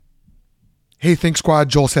Hey, Think Squad,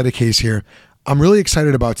 Joel Sedekase here. I'm really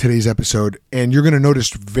excited about today's episode, and you're going to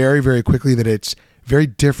notice very, very quickly that it's very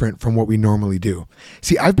different from what we normally do.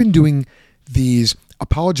 See, I've been doing these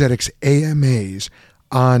apologetics AMAs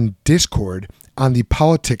on Discord on the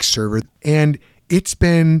politics server, and it's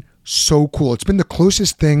been so cool. It's been the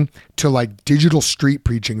closest thing to like digital street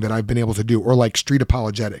preaching that I've been able to do, or like street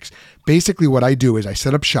apologetics. Basically, what I do is I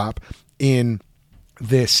set up shop in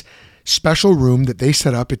this special room that they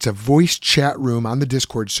set up. It's a voice chat room on the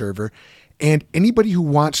Discord server, and anybody who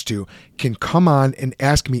wants to can come on and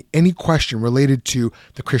ask me any question related to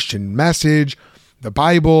the Christian message, the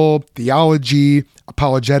Bible, theology,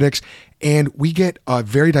 apologetics, and we get a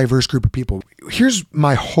very diverse group of people. Here's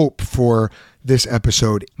my hope for this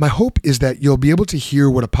episode. My hope is that you'll be able to hear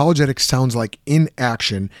what apologetics sounds like in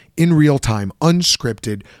action, in real time,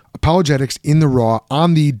 unscripted, apologetics in the raw,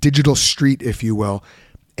 on the digital street, if you will.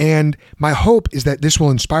 And my hope is that this will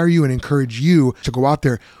inspire you and encourage you to go out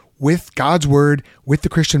there with God's word, with the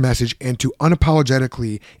Christian message, and to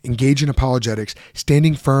unapologetically engage in apologetics,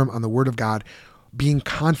 standing firm on the word of God, being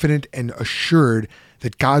confident and assured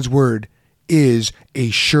that God's word is a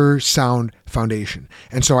sure, sound foundation.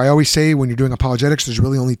 And so I always say when you're doing apologetics, there's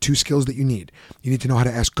really only two skills that you need. You need to know how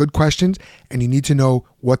to ask good questions, and you need to know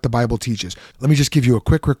what the Bible teaches. Let me just give you a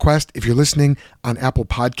quick request. If you're listening on Apple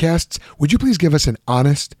Podcasts, would you please give us an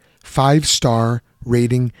honest 5-star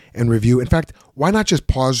rating and review? In fact, why not just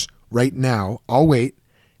pause right now? I'll wait,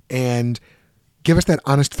 and give us that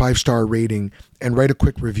honest 5-star rating and write a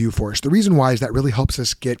quick review for us. The reason why is that really helps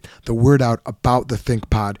us get the word out about the Think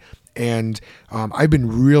Pod. And I've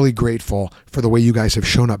been really grateful for the way you guys have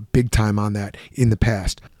shown up big time on that in the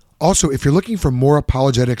past. Also, if you're looking for more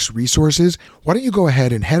apologetics resources, why don't you go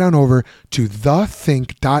ahead and head on over to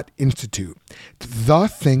thethink.institute.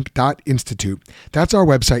 Thethink.institute. That's our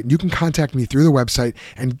website. You can contact me through the website,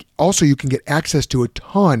 and also you can get access to a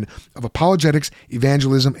ton of apologetics,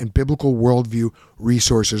 evangelism, and biblical worldview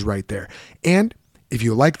resources right there. And if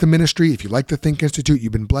you like the ministry, if you like the Think Institute,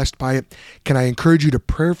 you've been blessed by it, can I encourage you to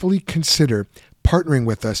prayerfully consider partnering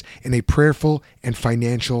with us in a prayerful and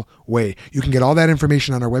financial way? You can get all that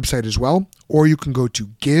information on our website as well, or you can go to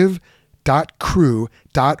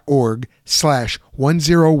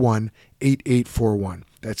give.cru.org/1018841.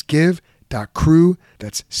 That's give.cru,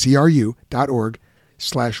 that's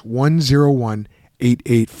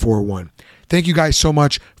cru.org/1018841. Thank you guys so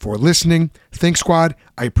much for listening. Think Squad,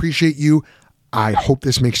 I appreciate you. I hope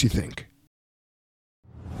this makes you think.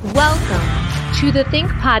 Welcome to the Think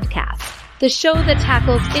Podcast, the show that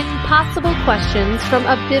tackles impossible questions from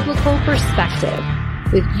a biblical perspective,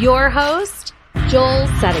 with your host, Joel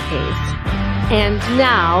Sedekase. And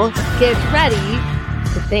now, get ready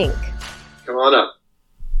to think. Come on up.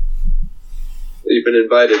 You've been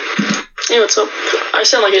invited. Hey, what's up? I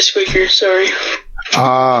sound like a squeaker, sorry.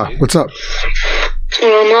 What's up?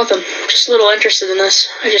 Nothing. Just a little interested in this.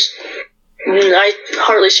 I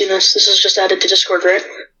hardly seen this. This is just added to Discord, right?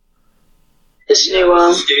 This new,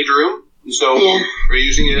 Stage room. So yeah. We're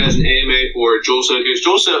using it as an AMA for Joel Sedekase.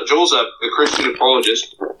 Joel's a Christian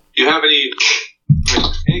apologist. Do you have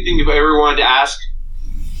anything you've ever wanted to ask?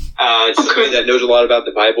 Somebody that knows a lot about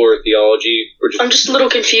the Bible or theology? I'm just a little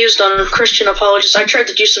confused on Christian apologists. I tried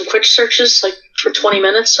to do some quick searches, like, for 20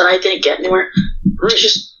 minutes, and I didn't get anywhere. Right.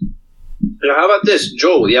 Now, how about this,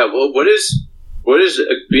 Joel? Yeah, well, what is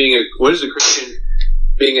apologetics? What is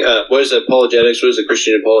a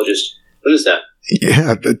Christian apologist? What is that?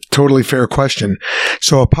 Yeah, totally fair question.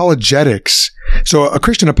 So a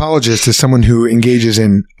Christian apologist is someone who engages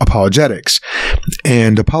in apologetics.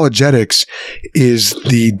 And apologetics is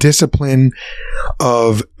the discipline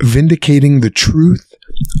of vindicating the truth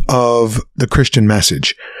of the Christian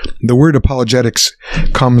message. The word apologetics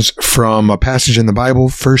comes from a passage in the Bible,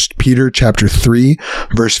 1 Peter chapter 3,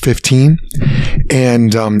 verse 15.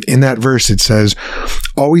 And in that verse, it says,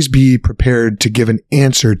 always be prepared to give an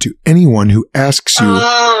answer to anyone who asks you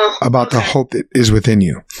about the hope that is within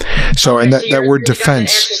you. So, and that word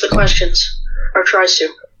defense answers the questions, or tries to.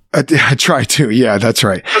 I try to. Yeah, that's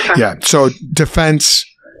right. Okay. Yeah. So defense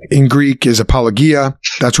in Greek is apologia.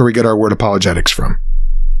 That's where we get our word apologetics from.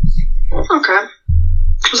 Okay.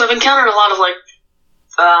 Because I've encountered a lot of,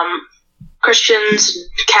 Christians,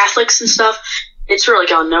 Catholics and stuff. It's really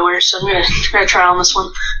gone nowhere, so I'm gonna try on this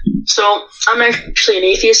one. So, I'm actually an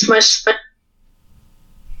atheist myself.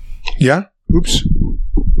 Yeah? Oops.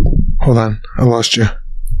 Hold on. I lost you.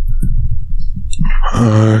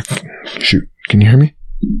 Shoot. Can you hear me?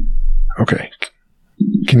 Okay.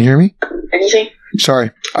 Can you hear me? Anything?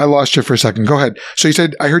 Sorry. I lost you for a second. Go ahead. So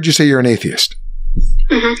I heard you say you're an atheist.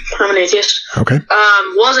 Mm-hmm. I'm an atheist. Okay.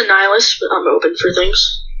 Was a nihilist, but I'm open for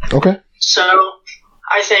things. Okay. So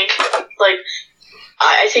I think,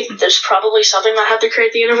 I think there's probably something that had to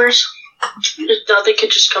create the universe. Nothing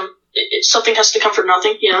could just come. Something has to come from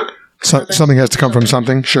nothing, Something has to come from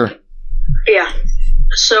something, sure. Yeah.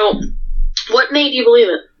 So, what made you believe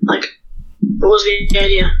it? What was the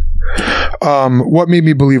idea? What made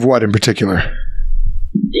me believe what in particular?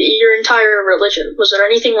 Your entire religion. Was there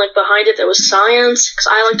anything behind it that was science? Because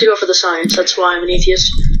I like to go for the science. That's why I'm an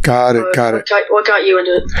atheist. Got it. What got you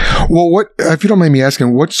into it? Well, what, if you don't mind me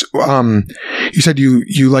asking, what's, you said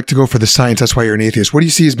you like to go for the science, that's why you're an atheist. What do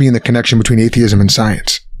you see as being the connection between atheism and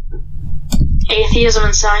science? Atheism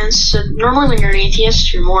and science. So normally when you're an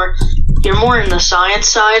atheist, you're more in the science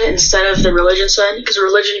side instead of the religion side, because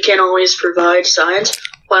religion can't always provide science,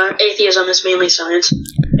 while atheism is mainly science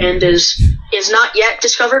and is not yet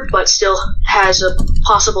discovered, but still has a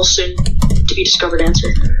possible soon to be discovered answer.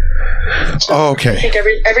 So okay. I think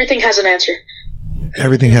everything has an answer.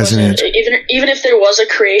 Everything has an answer. Even if there was a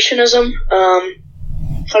creationism,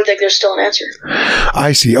 I think there's still an answer.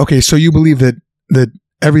 I see. Okay, so you believe that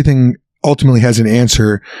everything ultimately has an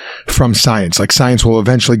answer from science. Like science will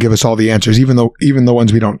eventually give us all the answers, even the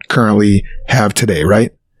ones we don't currently have today,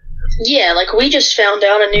 right? Yeah, we just found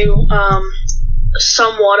out a new,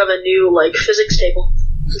 somewhat of a new physics table.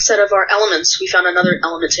 Instead of our elements, we found another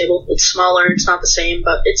element table. It's smaller, it's not the same,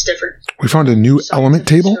 but it's different. We found a new element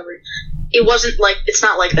table? It wasn't it's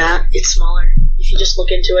not like that. It's smaller. If you just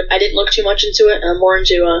look into it. I didn't look too much into it. I'm more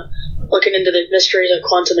into looking into the mysteries of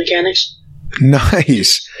quantum mechanics.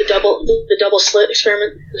 Nice. The double slit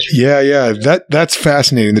experiment. Yeah. That's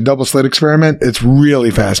fascinating. The double slit experiment, it's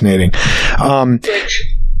really fascinating.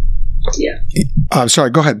 Yeah. Sorry,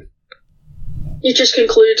 go ahead. It just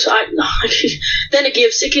concludes. Then it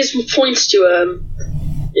gives points to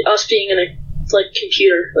us being in a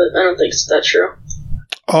computer, but I don't think that's true.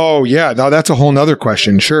 Oh yeah, now that's a whole nother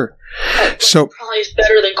question. Sure. So probably is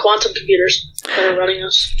better than quantum computers that are running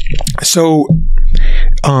us. So,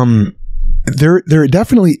 there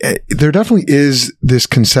definitely is this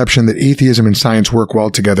conception that atheism and science work well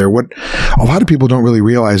together. What a lot of people don't really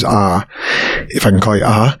realize, if I can call you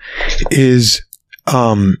is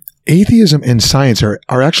atheism and science are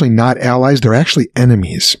actually not allies. They're actually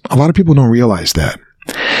enemies. A lot of people don't realize that.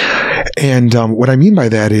 And what I mean by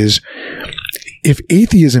that is, if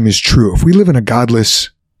atheism is true, if we live in a godless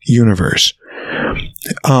universe,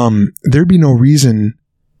 there'd be no reason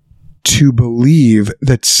to believe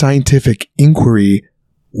that scientific inquiry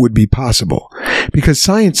would be possible. Because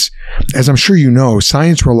science, as I'm sure you know,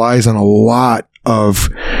 science relies on a lot of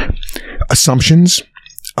assumptions.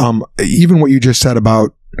 Even what you just said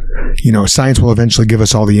about, science will eventually give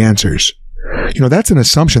us all the answers. That's an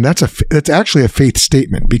assumption. That's actually a faith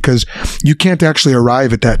statement, because you can't actually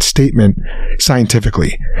arrive at that statement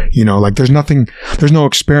scientifically. There's no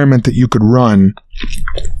experiment that you could run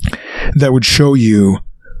that would show you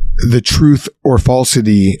the truth or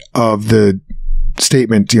falsity of the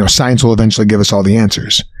statement, science will eventually give us all the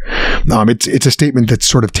answers. It's a statement that's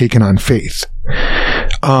sort of taken on faith.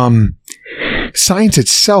 Science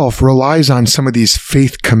itself relies on some of these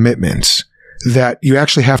faith commitments that you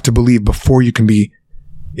actually have to believe before you can be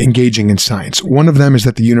engaging in science. One of them is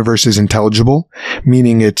that the universe is intelligible,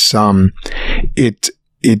 meaning it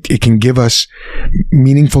can give us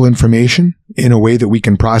meaningful information in a way that we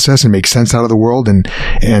can process and make sense out of the world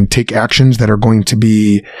and take actions that are going to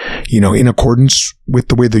be, in accordance with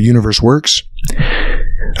the way the universe works.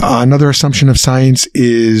 Another assumption of science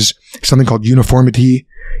is something called uniformity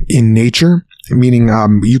in nature, meaning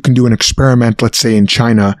you can do an experiment, let's say in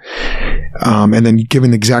China, and then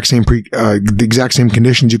given the exact same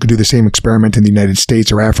conditions, you could do the same experiment in the United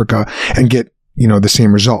States or Africa and get the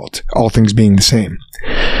same result, all things being the same.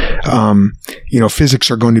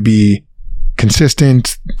 Physics are going to be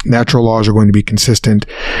consistent. Natural laws are going to be consistent.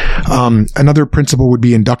 Another principle would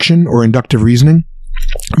be induction or inductive reasoning,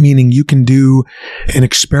 meaning you can do an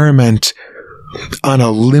experiment on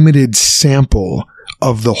a limited sample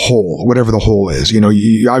of the whole, whatever the whole is.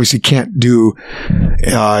 You obviously can't do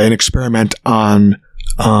an experiment on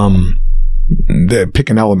pick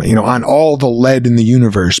an element, on all the lead in the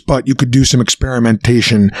universe, but you could do some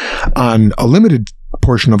experimentation on a limited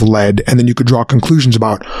portion of lead, and then you could draw conclusions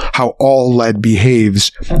about how all lead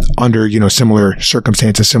behaves under, similar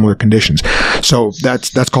circumstances, similar conditions. So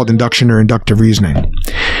that's called induction or inductive reasoning.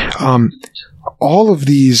 All of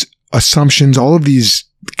these assumptions, all of these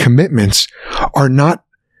commitments are not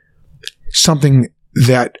something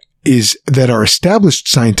that are established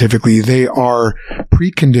scientifically. They are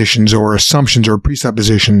preconditions or assumptions or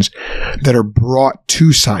presuppositions that are brought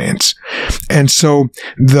to science. And so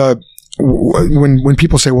when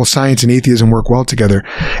people say, well, science and atheism work well together,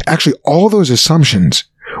 actually all those assumptions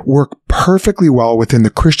work perfectly well within the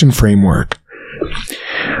Christian framework.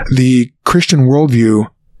 The Christian worldview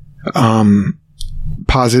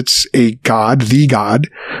posits a God, the God,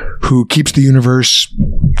 who keeps the universe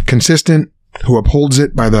consistent, who upholds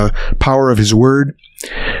it by the power of his word.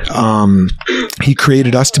 He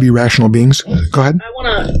created us to be rational beings. Go ahead. I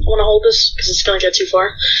want to hold this because it's going to get too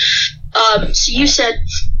far. So you said,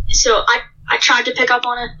 so I tried to pick up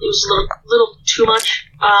on it. It was a little too much.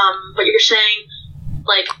 But you're saying,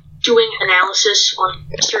 like, doing analysis on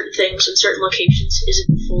certain things in certain locations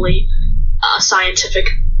isn't fully scientific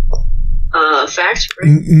fact,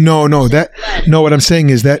 right? No. What I'm saying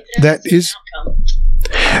is that is.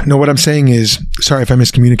 No, what I'm saying is, sorry if I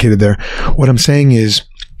miscommunicated there. What I'm saying is,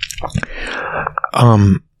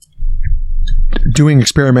 doing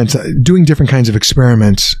different kinds of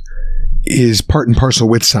experiments is part and parcel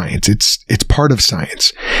with science. It's part of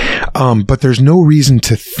science. But there's no reason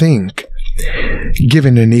to think,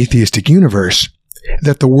 given an atheistic universe,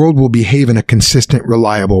 that the world will behave in a consistent,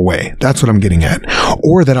 reliable way. That's what I'm getting at.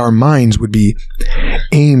 Or that our minds would be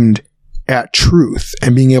aimed at truth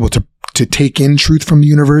and being able to take in truth from the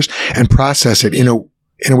universe and process it in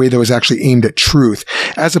a way that was actually aimed at truth,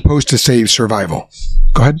 as opposed to, say, survival.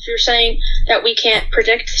 Go ahead. So you're saying that we can't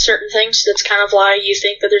predict certain things. That's kind of why you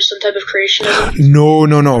think that there's some type of creationism?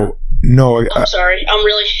 No. I'm sorry. I'm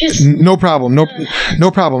really... No problem.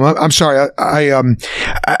 No problem. I'm sorry.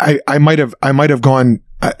 I might have gone...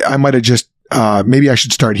 I might have just... maybe I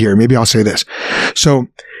should start here. Maybe I'll say this. So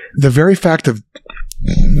the very fact of...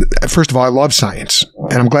 First of all, I love science,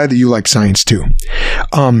 and I'm glad that you like science too.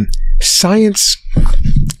 Science...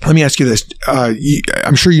 Let me ask you this.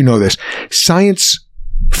 I'm sure you know this. Science...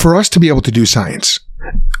 For us to be able to do science,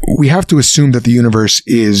 we have to assume that the universe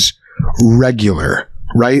is regular,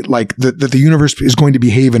 right? Like that the universe is going to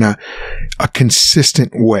behave in a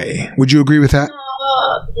consistent way. Would you agree with that?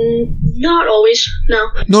 Not always. No.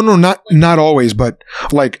 No, not always, but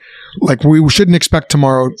like we shouldn't expect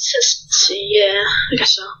tomorrow. Consistency, yeah, I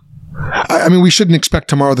guess so. I mean, we shouldn't expect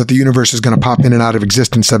tomorrow that the universe is going to pop in and out of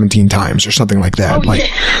existence 17 times or something like that.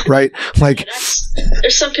 Right? Like,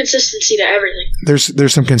 there's some consistency to everything.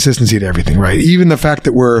 There's some consistency to everything, right? Even the fact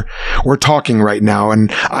that we're talking right now,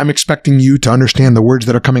 and I'm expecting you to understand the words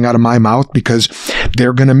that are coming out of my mouth because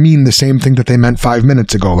they're going to mean the same thing that they meant 5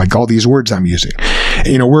 minutes ago, like all these words I'm using.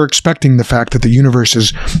 We're expecting the fact that the universe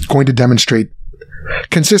is going to demonstrate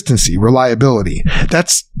consistency, reliability.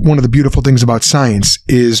 That's one of the beautiful things about science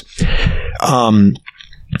is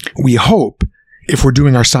we hope, if we're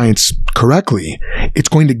doing our science correctly, it's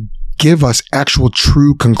going to give us actual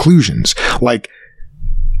true conclusions. Like,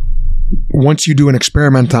 once you do an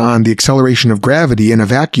experiment on the acceleration of gravity in a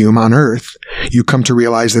vacuum on Earth, you come to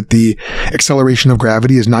realize that the acceleration of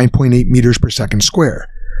gravity is 9.8 meters per second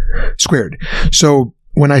squared. So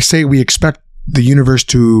when I say we expect the universe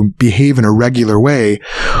to behave in a regular way,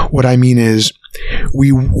 what I mean is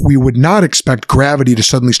we would not expect gravity to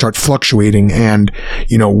suddenly start fluctuating and,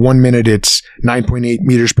 1 minute it's 9.8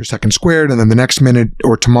 meters per second squared, and then the next minute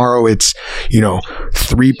or tomorrow it's,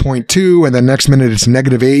 3.2, and then next minute it's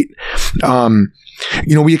 -8.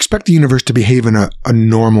 We expect the universe to behave in a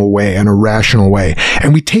normal way, in a rational way.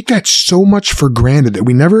 And we take that so much for granted that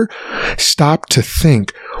we never stop to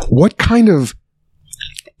think, what kind of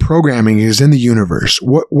programming is in the universe?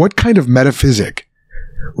 What kind of metaphysic?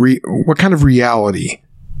 What kind of reality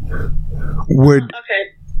would... Okay,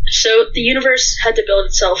 so the universe had to build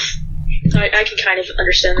itself. I can kind of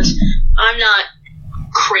understand this. I'm not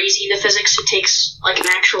crazy into physics. It takes like an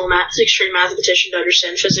actual extreme mathematician to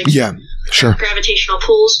understand physics. Yeah, sure. Gravitational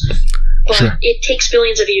pulls. But sure. It takes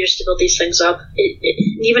billions of years to build these things up.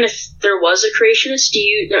 Even if there was a creationist,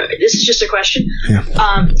 this is just a question. Yeah.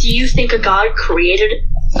 Do you think a God created...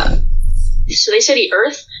 so they say the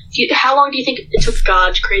Earth. How long do you think it took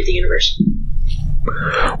God to create the universe?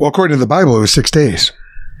 Well, according to the Bible, it was 6 days.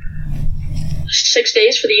 6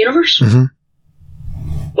 days for the universe? Mm-hmm.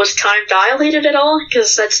 Was time dilated at all?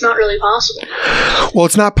 Because that's not really possible. Well,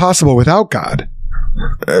 it's not possible without God.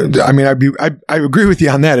 I mean, I agree with you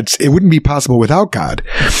on that. It wouldn't be possible without God.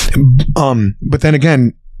 But then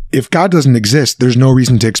again, if God doesn't exist, there's no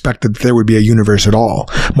reason to expect that there would be a universe at all,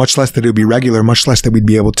 much less that it would be regular, much less that we'd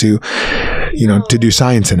be able to, to do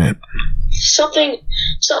science in it. Something.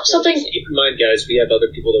 Keep in mind, guys, we have other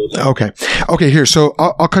people that would. Okay. Here, so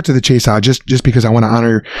I'll cut to the chase out just because I want to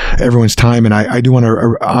honor everyone's time, and I do want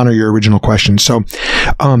to honor your original question. So,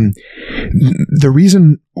 the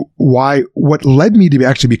reason what led me to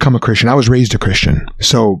actually become a Christian, I was raised a Christian.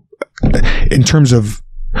 So, in terms of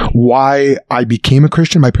why I became a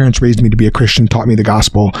Christian. My parents raised me to be a Christian, taught me the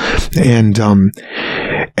gospel, and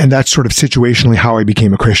that's sort of situationally how I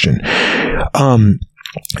became a Christian.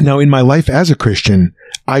 Now, in my life as a Christian,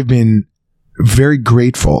 I've been very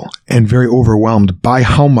grateful and very overwhelmed by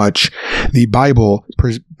how much the Bible,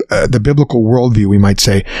 the biblical worldview, we might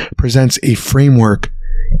say, presents a framework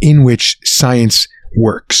in which science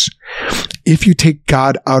works. If you take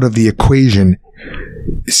God out of the equation,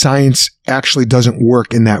 science actually doesn't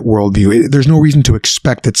work in that worldview. There's no reason to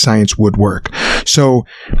expect that science would work. So,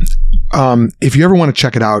 if you ever want to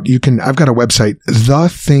check it out, I've got a website,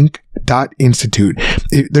 thethink.institute.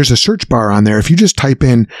 There's a search bar on there. If you just type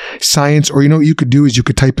in science, or what you could do is you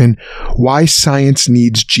could type in why science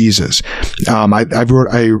needs Jesus.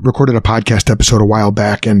 I recorded a podcast episode a while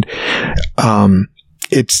back, and,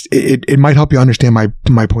 it might help you understand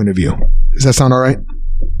my point of view. Does that sound all right?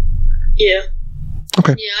 Yeah.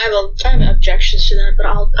 Okay. Yeah, I have objections to that, but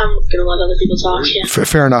I'm going to let other people talk. Yeah.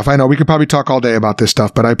 Fair enough. I know we could probably talk all day about this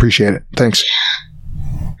stuff, but I appreciate it. Thanks.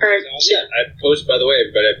 All right. I post, by the way,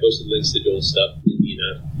 everybody, I posted links to Joel's stuff.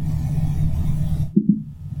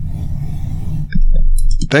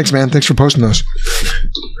 Thanks, man. Thanks for posting those.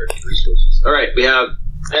 All right, we have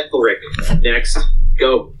Ethelric next.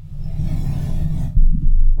 Go.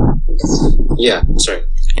 Yeah, sorry.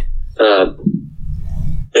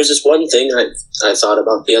 There's this one thing I thought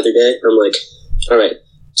about the other day. I'm like, all right,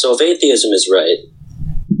 so if atheism is right,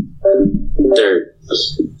 there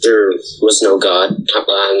was no God.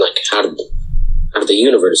 How did the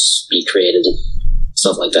universe be created and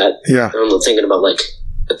stuff like that? Yeah. And I'm thinking about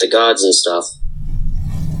the gods and stuff.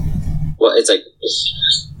 Well, it's like,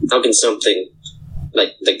 how can something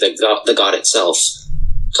like the God itself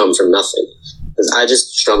come from nothing? Because I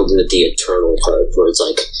just struggled with the eternal part, where it's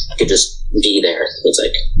like it could just be there. It's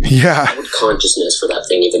like, how would consciousness for that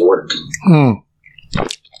thing even work?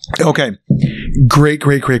 Okay, great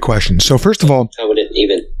question. So first of all, how would it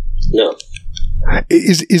even? No.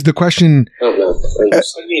 Is the question? Oh no. What do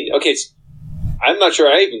you mean? Okay, I'm not sure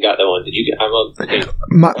I even got that one. Did you get? Okay.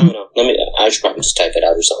 No. I should probably just type it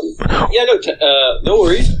out or something. Yeah, no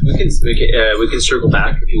worries. We can circle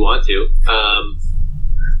back if you want to.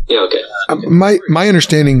 Yeah, okay. My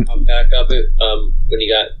understanding. I'll back up it when we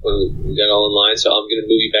got all in line. So I'm going to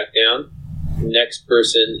move you back down. Next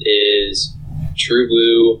person is True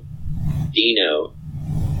Blue Dino.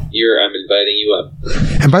 I'm inviting you up.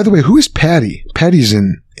 And by the way, who is Patty? Patty's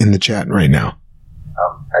in the chat right now.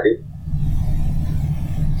 Patty.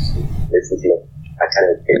 This is you. I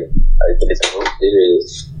kind of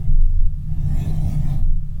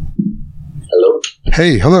Hello.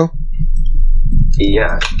 Hey, hello.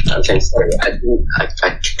 Yeah, I'm kind of sorry. I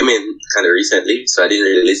came in kind of recently, so I didn't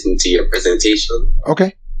really listen to your presentation.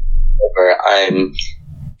 Okay. However, I'm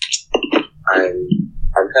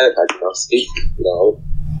kind of agnostic,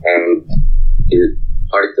 and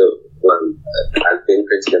part of I've been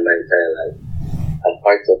Christian my entire life, and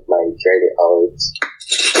part of my journey out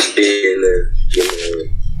has been,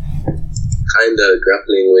 kind of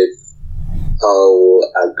grappling with how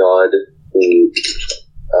a God who,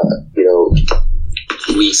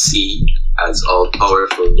 we see as all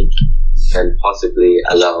powerful can possibly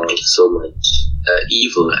allow so much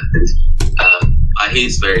evil. And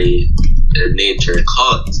his very nature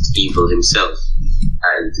caused evil himself,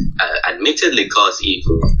 and admittedly caused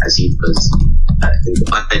evil as he was in the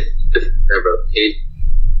Bible.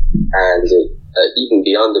 And even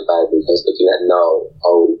beyond the Bible, just looking at now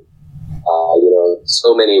how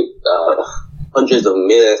so many hundreds of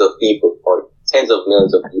millions of people or tens of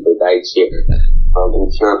millions of people died here from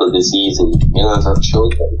incurable diseases, millions of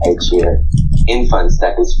children died here, infants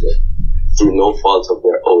that is through no fault of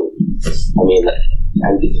their own. I mean,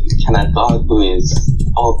 and can a God who is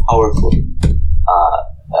all powerful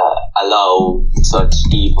allow such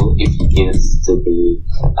evil if he is to be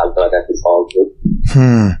a God that is all good?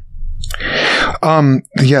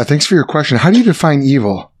 Yeah, thanks for your question. How do you define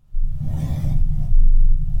evil?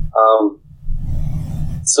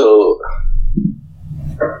 So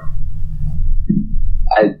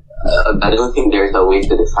I don't think there's a way to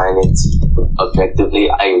define it objectively.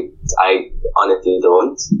 I honestly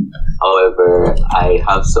don't. However, I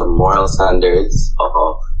have some moral standards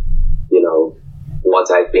of,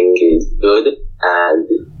 what I think is good, and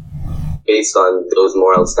based on those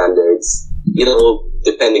moral standards,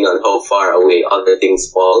 depending on how far away other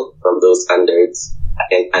things fall from those standards, I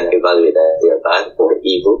can kind of evaluate that they're bad or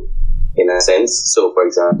evil in a sense. So, for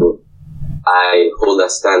example, I hold a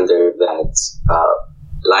standard that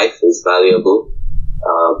life is valuable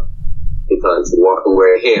because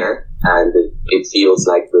we're here, and it feels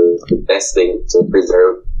like the best thing to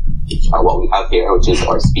preserve what we have here, which is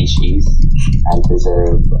our species, and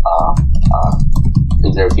preserve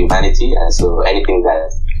humanity. And so anything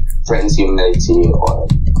that threatens humanity or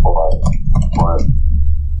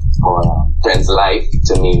threatens life,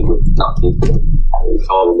 to me, would not be good. And it's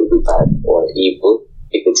all be bad or evil.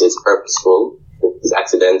 If it is purposeful, if it's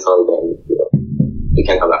accidental, then we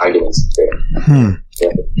can have an argument there.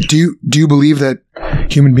 Yeah. Do you believe that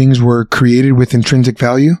human beings were created with intrinsic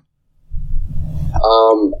value?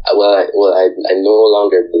 I no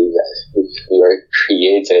longer believe that we were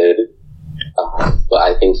created, but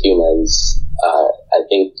I think humans. I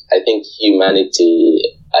think humanity.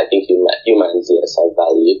 I think humans, yes, have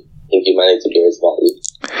value. I think humanity bears value.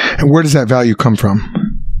 And where does that value come from?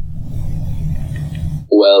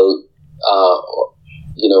 Well,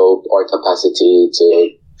 our capacity to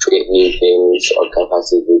create new things, our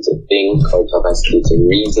capacity to think, our capacity to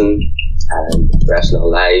reason and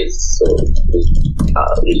rationalize. So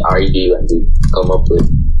we argue and we come up with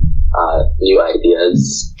new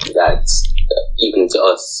ideas that even to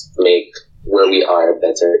us make where we are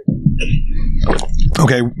better.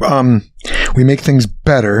 Okay, we make things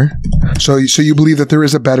better. So you believe that there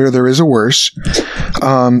is a better, there is a worse,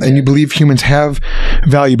 and you believe humans have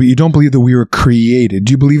value, but you don't believe that we were created.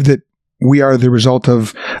 Do you believe that we are the result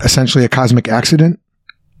of essentially a cosmic accident,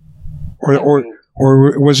 or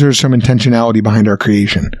was there some intentionality behind our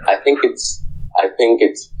creation? I think it's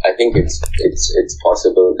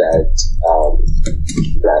possible that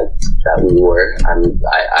we were.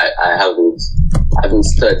 I haven't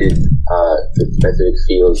studied the specific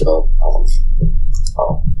fields of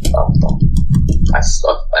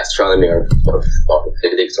astronomy or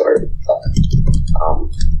physics or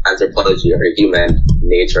anthropology or human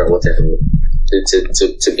nature or whatever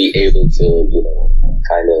to be able to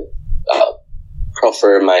kind of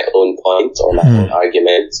proffer my own point or my own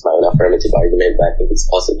argument, my own affirmative argument, but I think it's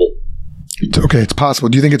possible. Okay, it's possible.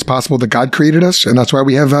 Do you think it's possible that God created us and that's why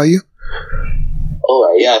we have value?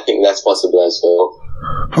 Oh, yeah, I think that's possible as well.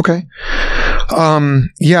 Okay.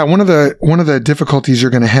 Yeah, one of the difficulties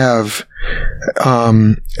you're going to have,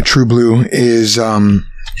 True Blue, is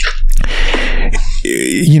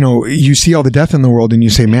you see all the death in the world and you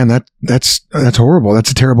say, man, that's horrible.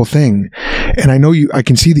 That's a terrible thing. And I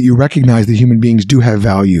can see that you recognize that human beings do have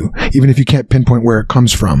value, even if you can't pinpoint where it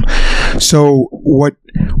comes from. So what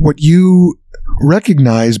you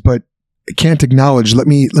recognize, but can't acknowledge, let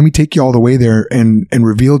me take you all the way there and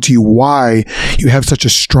reveal to you why you have such a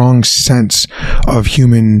strong sense of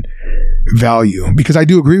human value. Because I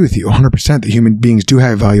do agree with you 100% that human beings do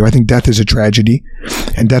have value. I think death is a tragedy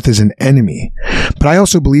and death is an enemy. But I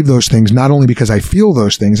also believe those things not only because I feel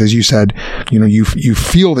those things, as you said, you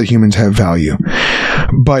feel that humans have value,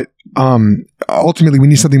 but ultimately we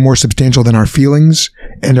need something more substantial than our feelings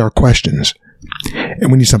and our questions.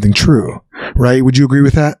 And we need something true, right? Would you agree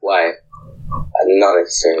with that? Why? Not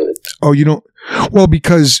necessarily. Oh, you don't? Well,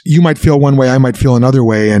 because you might feel one way, I might feel another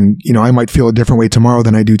way, and I might feel a different way tomorrow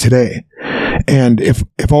than I do today. And if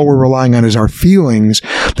all we're relying on is our feelings,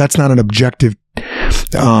 that's not an objective,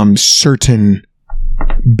 certain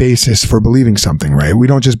basis for believing something, right? We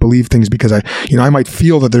don't just believe things because I might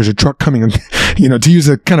feel that there's a truck coming, to use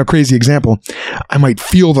a kind of crazy example, I might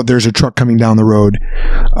feel that there's a truck coming down the road,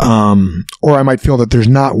 or I might feel that there's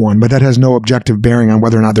not one, but that has no objective bearing on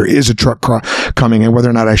whether or not there is a truck coming and whether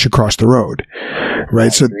or not I should cross the road,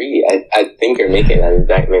 right? I agree. I think you're making an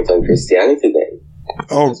indictment on Christianity then.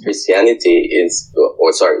 Oh, because Christianity is,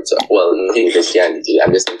 not in Christianity.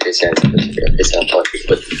 I'm just in Christianity, Christian politics,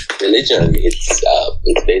 but religion, it's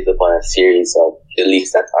based upon a series of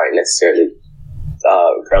beliefs that aren't necessarily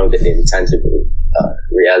grounded in tangible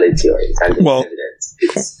reality or intangible evidence.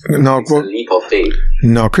 It's a leap of faith.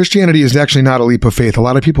 No, Christianity is actually not a leap of faith. A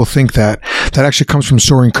lot of people think that actually comes from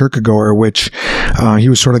Soren Kierkegaard, which he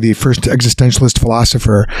was sort of the first existentialist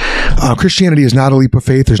philosopher. Christianity is not a leap of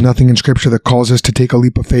faith. There's nothing in Scripture that calls us to take a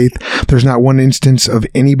leap of faith. There's not one instance of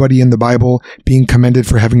anybody in the Bible being commended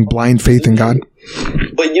for having blind faith in God.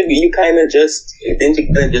 But you kind of just say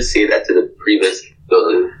that to the previous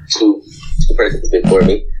two persons before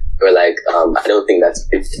me. Or like, I don't think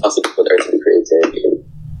it's possible for the earth to be created in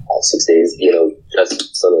 6 days,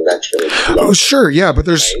 just sort of naturally. Oh, sure, yeah, but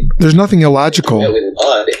there's nothing illogical. With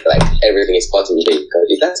God, like, everything is possible.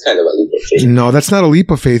 That's kind of a leap of faith. No, that's not a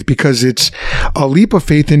leap of faith, because it's a leap of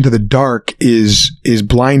faith into the dark is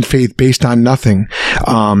blind faith based on nothing.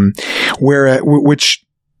 Which,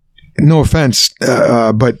 no offense,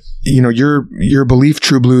 but your belief,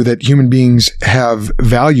 True Blue, that human beings have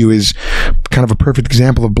value is kind of a perfect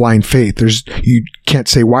example of blind faith. You can't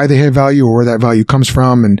say why they have value or where that value comes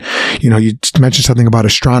from. And, you mentioned something about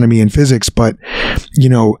astronomy and physics, but,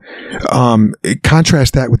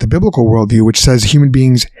 contrast that with the biblical worldview, which says human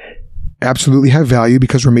beings absolutely have value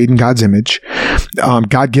because we're made in God's image.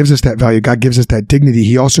 God gives us that value. God gives us that dignity.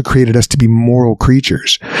 He also created us to be moral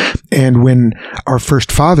creatures. And when our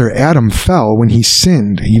first father, Adam, fell, when he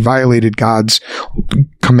sinned, he violated God's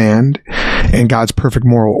command and God's perfect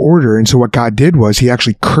moral order. And so what God did was he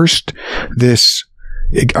actually cursed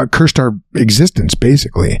our existence,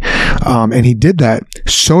 basically. And he did that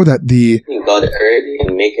so that God erred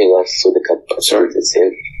in making us so the capacity to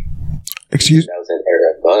sin. Excuse? That was an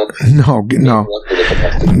error of God.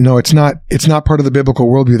 No, it's not. It's not part of the biblical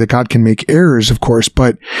worldview that God can make errors, of course.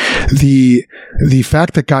 But the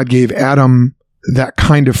fact that God gave Adam that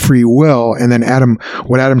kind of free will, and then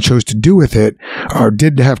what Adam chose to do with it,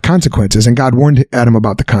 did have consequences, and God warned Adam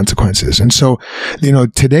about the consequences. And so,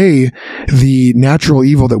 today, the natural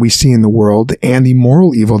evil that we see in the world and the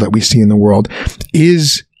moral evil that we see in the world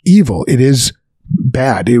is evil. It is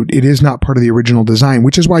bad. It is not part of the original design,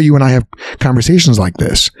 which is why you and I have conversations like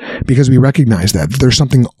this, because we recognize that there's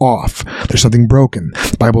something off. There's something broken.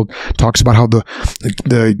 The Bible talks about how the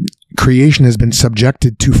creation has been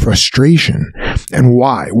subjected to frustration. And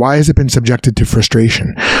why? Why has it been subjected to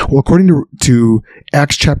frustration? Well, according to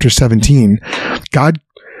Acts chapter 17, God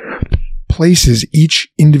places each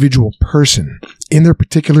individual person in their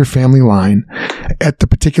particular family line at the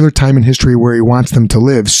particular time in history where he wants them to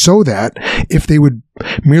live, so that if they would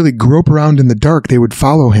merely grope around in the dark, they would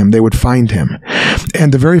follow him, they would find him.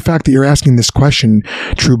 And the very fact that you're asking this question,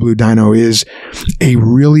 True Blue Dino, is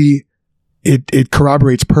it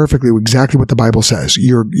corroborates perfectly exactly what the Bible says.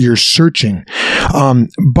 You're searching.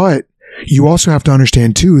 But you also have to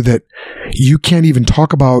understand too that you can't even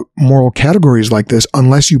talk about moral categories like this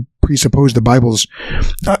unless you presuppose the Bible's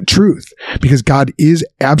truth, because God is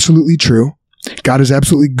absolutely true. God is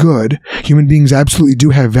absolutely good. Human beings absolutely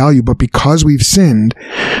do have value, but because we've sinned,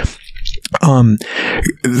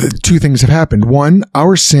 two things have happened. One,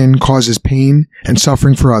 our sin causes pain and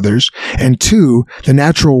suffering for others. And two, the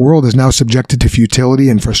natural world is now subjected to futility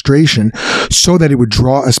and frustration so that it would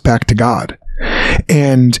draw us back to God.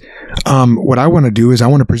 And what I want to do is I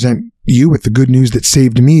want to present you with the good news that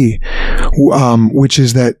saved me, which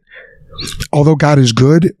is that although God is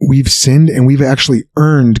good, we've sinned and we've actually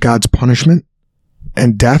earned God's punishment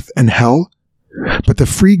and death and hell. But the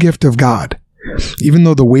free gift of God, even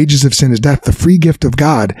though the wages of sin is death, the free gift of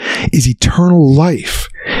God is eternal life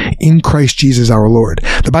in Christ Jesus our Lord.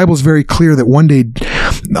 The Bible is very clear that one day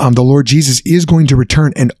the Lord Jesus is going to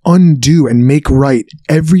return and undo and make right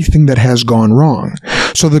everything that has gone wrong.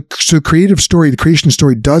 So the creation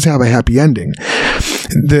story does have a happy ending.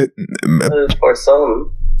 For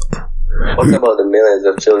some, what about the millions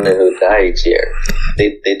of children who die each year?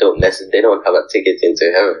 They don't have a ticket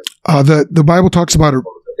into heaven. The Bible talks about it.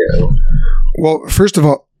 Well, first of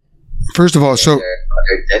all, so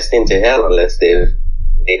they're destined to hell unless they have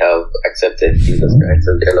accepted Jesus Christ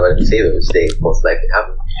as their Lord and Savior, which they most likely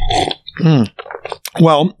haven't.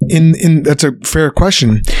 Well, in that's a fair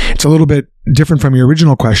question. It's a little bit different from your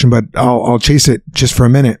original question, but I'll chase it just for a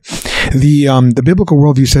minute. The biblical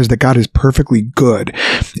worldview says that God is perfectly good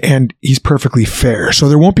and he's perfectly fair. So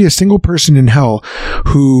there won't be a single person in hell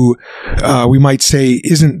who we might say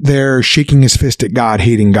isn't there shaking his fist at God,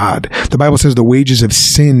 hating God. The Bible says the wages of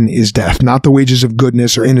sin is death, not the wages of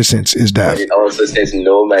goodness or innocence is death. It also says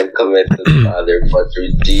no man cometh to the Father but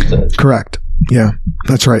through Jesus. Correct. Yeah,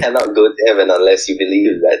 that's right. You cannot go to heaven unless you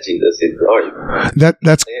believe that Jesus is Lord.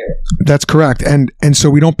 That's correct. And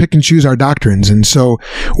so we don't pick and choose our doctrines. And so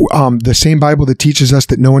the same Bible that teaches us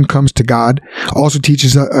that no one comes to God also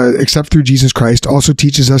teaches except through Jesus Christ, also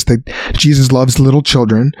teaches us that Jesus loves little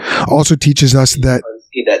children, also teaches us that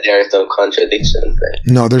see that there is some contradiction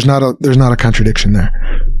there. No, there's not a contradiction there.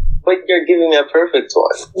 But you're giving me a perfect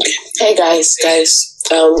one. Hey guys.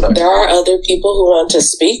 There are other people who want to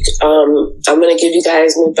speak. I'm going to give you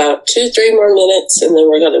guys about 2-3 more minutes, and then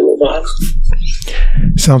we're going to move on.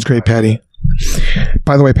 Sounds great, Patty.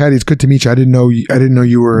 By the way, Patty, it's good to meet you. I didn't know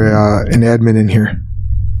you were an admin in here,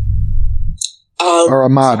 or a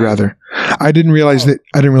mod rather. I didn't realize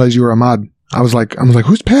you were a mod. I was like,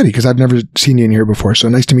 who's Patty? Because I've never seen you in here before. So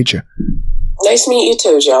nice to meet you. Nice to meet you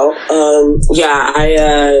too, Joe.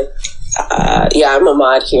 I'm a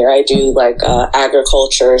mod here. I do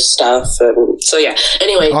agriculture stuff, and so yeah.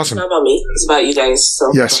 Anyway, awesome. It's not about me. It's about you guys.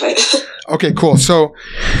 So yes. Okay, cool. So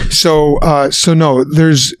no,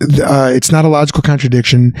 there's it's not a logical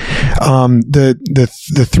contradiction.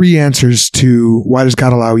 The three answers to why does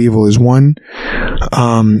God allow evil is one,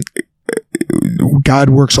 God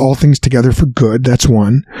works all things together for good. That's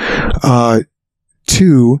one.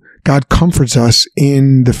 2, God comforts us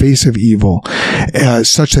in the face of evil,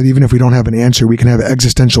 such that even if we don't have an answer, we can have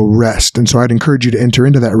existential rest. And so I'd encourage you to enter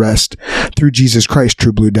into that rest through Jesus Christ,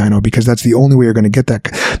 True Blue Dino, because that's the only way you're going to get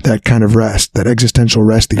that kind of rest, that existential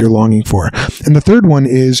rest that you're longing for. And the third one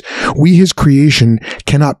is, we, his creation,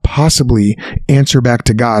 cannot possibly answer back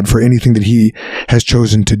to God for anything that he has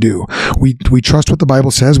chosen to do. We trust what the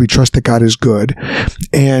Bible says. We trust that God is good.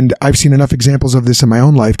 And I've seen enough examples of this in my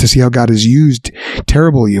own life to see how God has used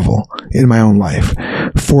terrible evil in my own life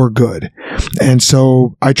for good. And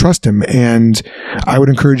so I trust him, and I would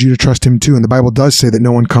encourage you to trust him too. And the Bible does say that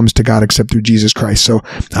no one comes to God except through Jesus Christ. So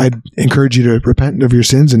I'd encourage you to repent of your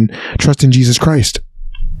sins and trust in Jesus Christ.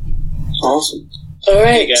 Awesome. All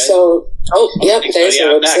right. Hey, so, yep, there's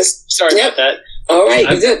the ellipsis. Sorry about that. All right,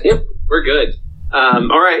 you're good. Yep. We're good.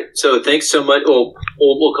 All right. So thanks so much. We'll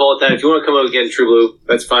call it that. If you want to come up again, True Blue,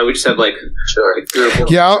 that's fine. We just have Sure.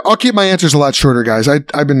 Yeah, I'll keep my answers a lot shorter, guys.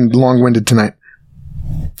 I've been long-winded tonight.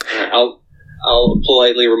 I'll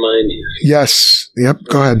politely remind you. Yes. Yep.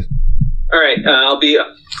 Go ahead. All right. I'll be.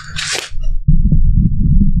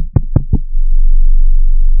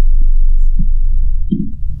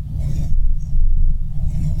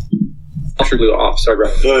 True Blue off. Sorry,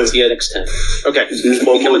 bro. No. See you next time. Okay. This is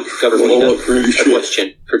my mic. Really A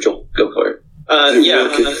question for Joel. Go for it.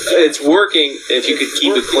 It's working. If you could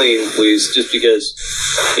keep it clean, please, just because,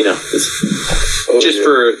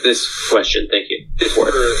 for this question. Thank you. Just for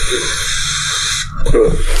it.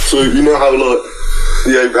 So you know how the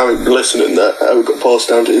Abrahamic blessing and that how it got passed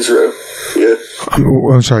down to Israel? Yeah.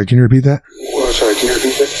 I'm sorry. Can you repeat that?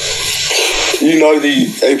 You know the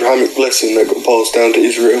Abrahamic blessing that got passed down to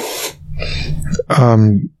Israel?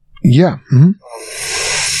 Yeah. Mm-hmm.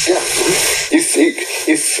 Yeah.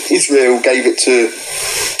 If Israel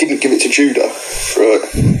didn't give it to Judah, right,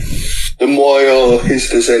 then why are his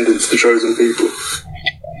descendants the chosen people?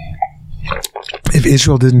 If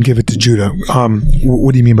Israel didn't give it to Judah,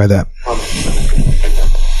 what do you mean by that?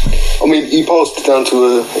 I mean, he passed it down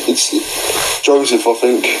to it's Joseph, I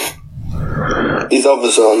think. His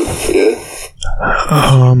other son, yeah.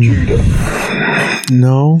 Judah.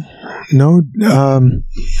 No,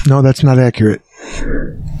 that's not accurate.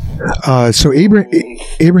 So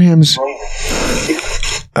Abraham's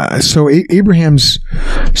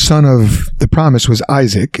son of the promise was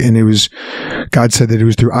Isaac, and God said that it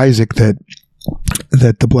was through Isaac that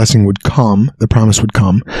the blessing would come, the promise would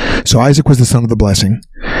come. So Isaac was the son of the blessing.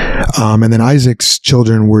 And then Isaac's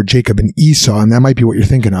children were Jacob and Esau, and that might be what you're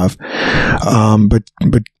thinking of. But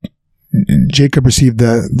Jacob received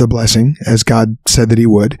the blessing as God said that he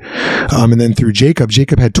would. And then through Jacob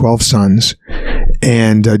had 12 sons,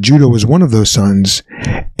 and Judah was one of those sons.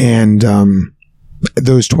 And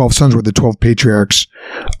those 12 sons were the 12 patriarchs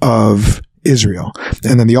of Israel.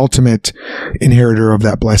 And then the ultimate inheritor of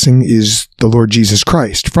that blessing is the Lord Jesus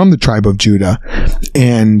Christ from the tribe of Judah.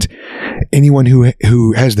 And anyone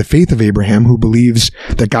who has the faith of Abraham, who believes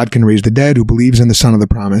that God can raise the dead, who believes in the Son of the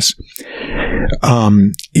promise,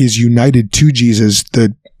 is united to Jesus,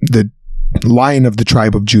 the Lion of the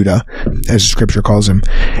tribe of Judah, as Scripture calls him.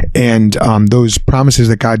 And those promises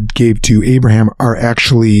that God gave to Abraham are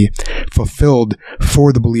actually fulfilled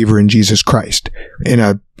for the believer in Jesus Christ in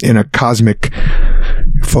a cosmic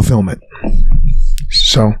fulfillment.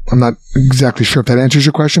 So I'm not exactly sure if that answers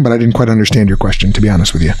your question, but I didn't quite understand your question, to be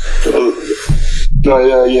honest with you.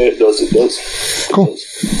 Yeah, it does. Cool.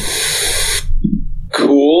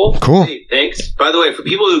 Cool. Hey, thanks. By the way, for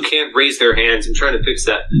people who can't raise their hands, I'm trying to fix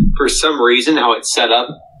that. For some reason, how it's set up,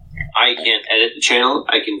 I can't edit the channel.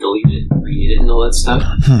 I can delete it, read it, and all that stuff.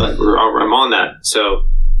 But I'm on that. So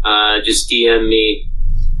just DM me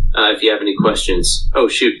if you have any questions. Oh,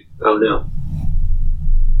 shoot. Oh, no.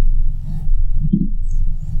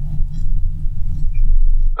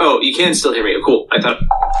 Oh, you can still hear me. Oh, cool. I thought...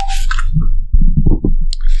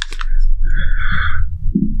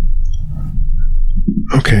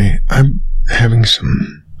 Okay, I'm having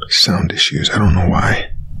some sound issues. I don't know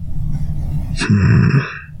why.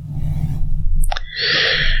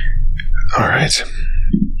 All right.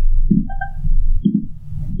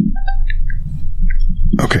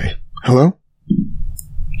 Okay. Hello?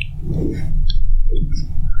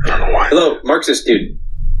 I don't know why. Hello, Marxist dude.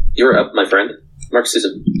 You're up, my friend.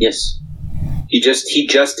 Marxism. Yes. He just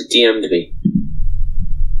DM'd me.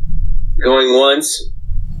 Going once.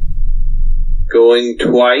 Going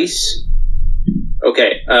twice.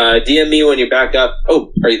 Okay. DM me when you're back up.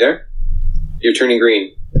 Oh, are you there? You're turning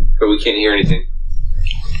green, but we can't hear anything.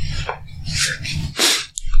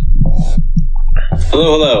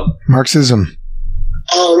 Hello. Marxism.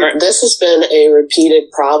 This has been a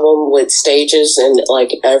repeated problem with stages in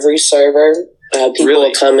like every server. People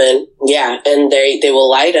will come in, and they will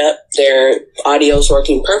light up. Their audio's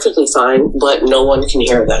working perfectly fine, but no one can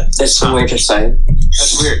hear them. That's the weirdest thing.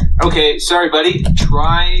 That's weird. Okay, sorry, buddy.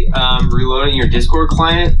 Try reloading your Discord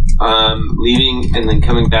client, leaving, and then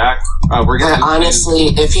coming back. We're gonna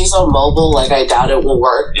honestly, if he's on mobile, like I doubt it will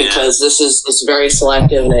work because it's very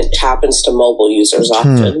selective and it happens to mobile users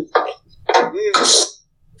often.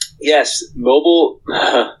 Yes,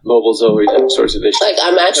 mobile's always a source of issue. Like,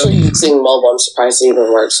 I'm actually using mobile. I'm surprised it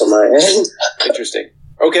even works on my end. Interesting.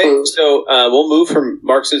 Okay, so we'll move from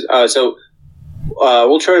Marx's.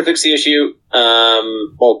 We'll try to fix the issue.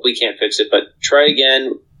 Well, we can't fix it, but try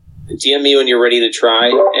again. DM me when you're ready to try,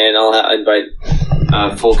 and I'll invite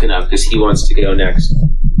Fulkin up because he wants to go next.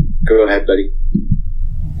 Go ahead, buddy.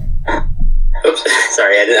 Oops,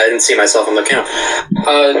 sorry, I didn't see myself on the count.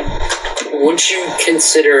 Would you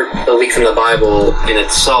consider belief in the Bible in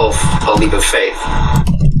itself a leap of faith?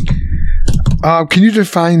 Can you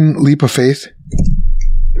define leap of faith?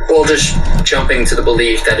 Well, just jumping to the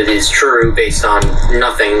belief that it is true based on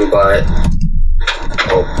nothing but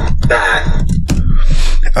that.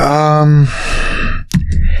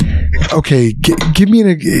 Okay, give me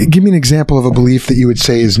an example of a belief that you would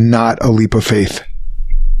say is not a leap of faith.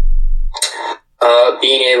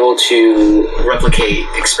 Being able to replicate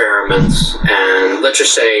experiments, and let's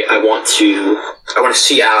just say I want to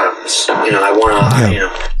see atoms. I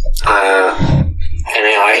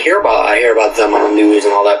hear about them on the news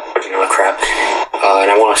and all that, crap, and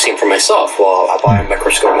I want to see them for myself. Well, I'll buy a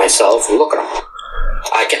microscope myself and look at them.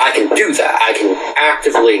 I can do that. I can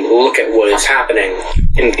actively look at what is happening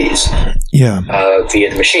in these via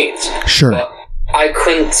the machines. Sure. But I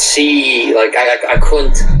couldn't see, I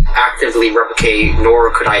couldn't actively replicate,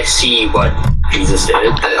 nor could I see what Jesus did.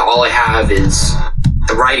 All I have is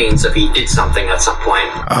the writings if he did something at some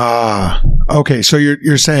point. Okay. So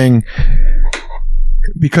you're saying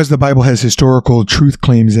because the Bible has historical truth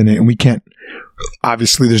claims in it, and we can't,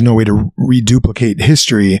 obviously there's no way to reduplicate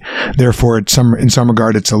history, therefore in some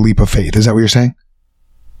regard it's a leap of faith. Is that what you're saying?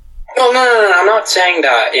 No. I'm not saying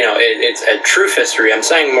that, it's a truth history. I'm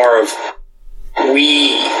saying more of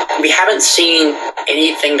we haven't seen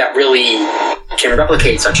anything that really can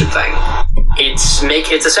replicate such a thing. It's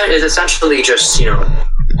essentially just,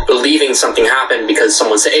 believing something happened because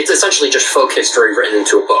someone said. It's essentially just folk history written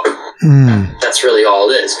into a book. That's really all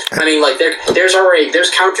it is. I mean, there's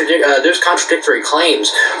contradictory claims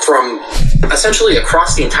from essentially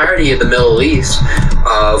across the entirety of the Middle East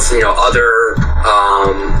of other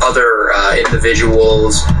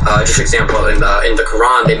individuals. Just example in the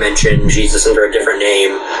Quran, they mention Jesus under a different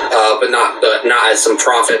name, but not as some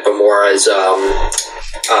prophet, but more as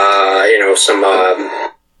some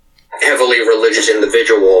heavily religious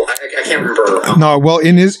individual. I can't remember. No, well,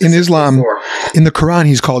 in Islam, in the Quran,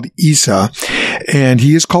 he's called Isa, and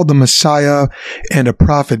he is called the Messiah and a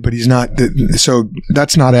prophet, but he's not. So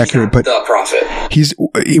that's not accurate. But the prophet. He's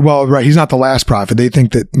not the last prophet. They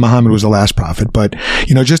think that Muhammad was the last prophet, but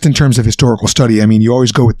just in terms of historical study, I mean, you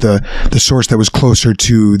always go with the source that was closer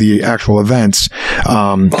to the actual events.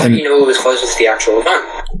 How do you know it was closer to the actual event?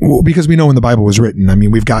 Well, because we know when the Bible was written. I mean,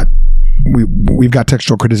 we've got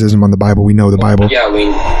textual criticism on the Bible. We know the Bible. Yeah, we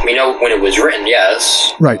know when it was written.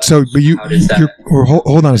 Yes. Right. So, but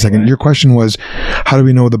hold on a second. Your question was, how do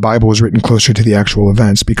we know the Bible was written closer to the actual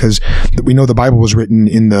events? Because we know the Bible was written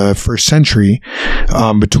in the first century,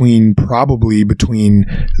 between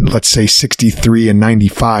let's say 63 and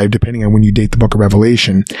 95, depending on when you date the Book of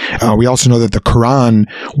Revelation. We also know that the Quran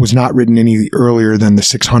was not written any earlier than the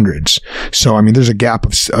 600s. So, I mean, there's a gap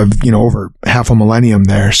of over half a millennium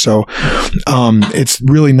there. So, it's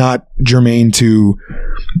really not germane to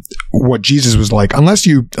what Jesus was like, unless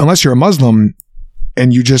you're a Muslim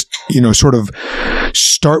and you just, sort of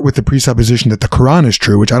start with the presupposition that the Quran is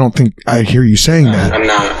true, which I don't think I hear you saying that. I'm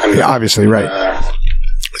not. Obviously, right.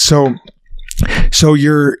 So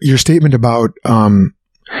your statement about, going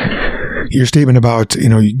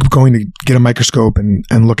to get a microscope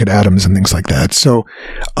and look at atoms and things like that. So,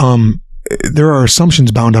 there are assumptions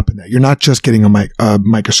bound up in that. You're not just getting a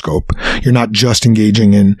microscope. You're not just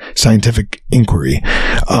engaging in scientific inquiry.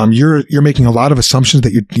 You're making a lot of assumptions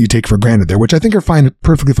that you take for granted there, which I think are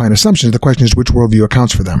perfectly fine assumptions. The question is which worldview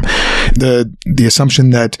accounts for them. The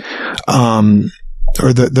assumption that,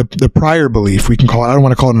 or the prior belief, we can call it, I don't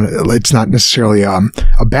want to call it, it's not necessarily a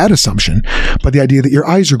bad assumption, but the idea that your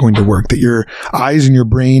eyes are going to work, that your eyes and your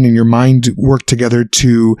brain and your mind work together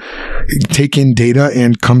to take in data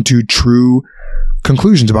and come to true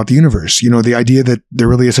conclusions about the universe. The idea that there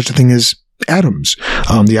really is such a thing as atoms.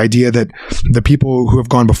 The idea that the people who have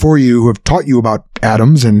gone before you, who have taught you about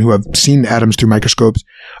atoms and who have seen atoms through microscopes,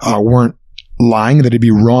 weren't lying, that it'd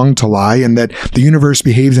be wrong to lie, and that the universe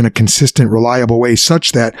behaves in a consistent, reliable way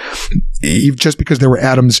such that just because there were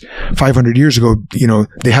atoms 500 years ago,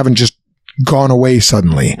 they haven't just gone away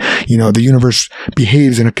suddenly. The universe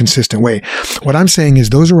behaves in a consistent way. What I'm saying is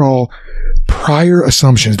those are all prior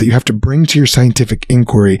assumptions that you have to bring to your scientific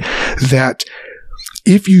inquiry, that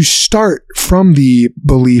if you start from the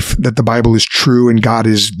belief that the Bible is true and God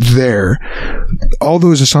is there, all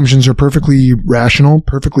those assumptions are perfectly rational,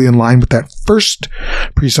 perfectly in line with that first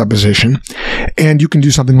presupposition. And you can do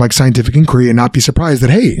something like scientific inquiry and not be surprised that,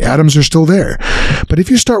 hey, atoms are still there. But if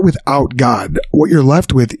you start without God, what you're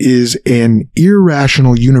left with is an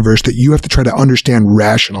irrational universe that you have to try to understand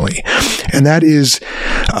rationally. And that is,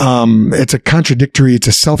 it's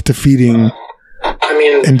a self-defeating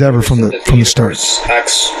endeavor from the start.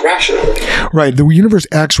 Acts rationally. Right. The universe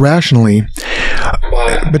acts rationally,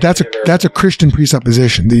 but that's a Christian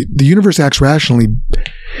presupposition. The universe acts rationally.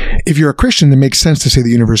 If you're a Christian, it makes sense to say the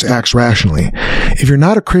universe acts rationally. If you're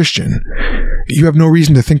not a Christian, you have no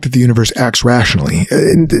reason to think that the universe acts rationally,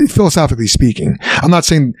 philosophically speaking. I'm not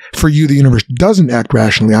saying for you the universe doesn't act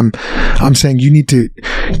rationally. I'm saying you need to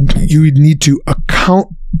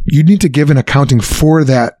give an accounting for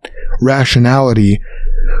that rationality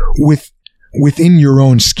within your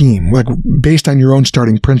own scheme, like based on your own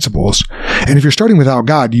starting principles. And if you're starting without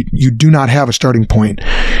God, you do not have a starting point.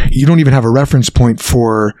 You don't even have a reference point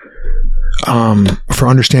for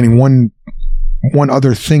understanding one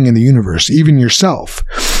other thing in the universe, even yourself,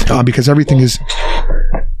 because everything is.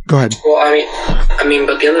 Go ahead. Well, I mean,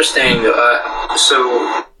 but the understanding. So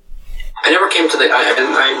I never came to the.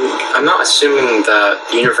 I'm not assuming that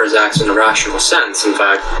the universe acts in a rational sense. In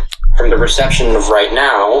fact, from the perception of right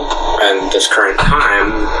now and this current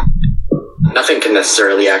time, nothing can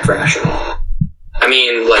necessarily act rational. I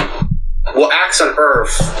mean, like, what acts on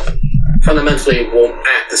Earth fundamentally won't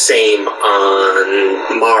act the same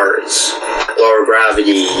on Mars. Lower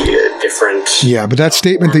gravity, different. Yeah, but that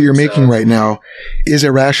statement that you're making right now is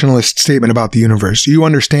a rationalist statement about the universe. You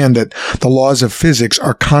understand that the laws of physics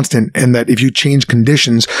are constant, and that if you change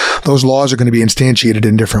conditions, those laws are going to be instantiated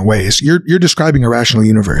in different ways. You're describing a rational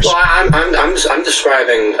universe. Well, I'm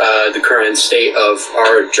describing the current state of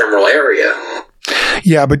our general area.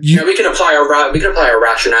 Yeah, but we can apply our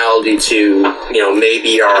rationality to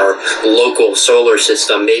maybe our local solar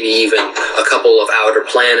system, maybe even a couple of outer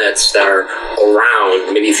planets that are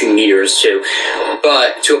around, maybe a few meteors too.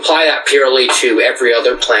 But to apply that purely to every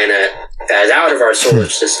other planet that is out of our solar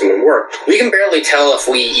system and work, we can barely tell if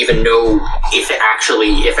we even know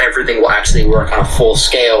if everything will actually work on a full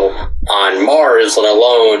scale on Mars, let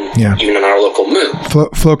alone even on our local moon.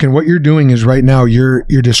 Floken, what you're doing is right now you're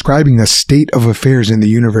describing the state of affairs in the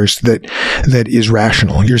universe that is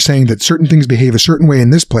rational. You're saying that certain things behave a certain way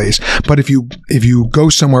in this place, but if you go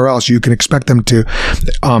somewhere else, you can expect them to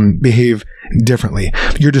behave differently.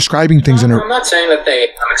 You're describing things in a. I'm not saying that they.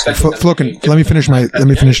 I'm expecting. Floken, let me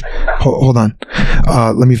finish. Hold on.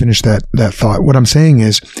 Let me finish that thought. What I'm saying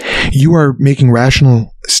is, you are making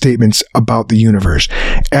rational statements about the universe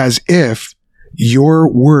as if your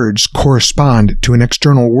words correspond to an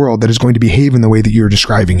external world that is going to behave in the way that you're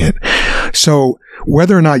describing it. So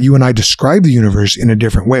whether or not you and I describe the universe in a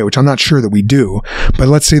different way, which I'm not sure that we do, but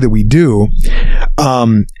let's say that we do,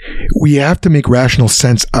 we have to make rational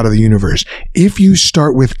sense out of the universe. If you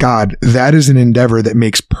start with God, that is an endeavor that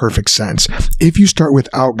makes perfect sense. If you start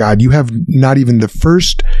without God, you have not even the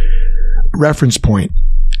first reference point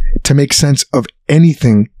to make sense of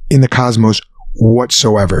anything in the cosmos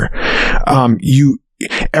whatsoever.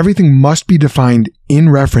 Everything must be defined in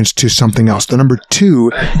reference to something else. The number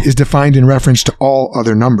 2 is defined in reference to all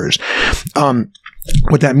other numbers.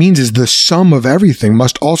 What that means is the sum of everything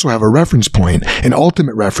must also have a reference point, an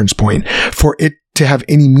ultimate reference point, for it to have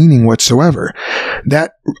any meaning whatsoever.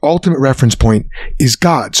 That ultimate reference point is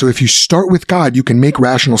God. So if you start with God, you can make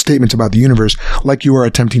rational statements about the universe like you are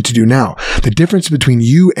attempting to do now. The difference between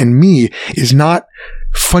you and me is not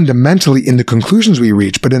fundamentally in the conclusions we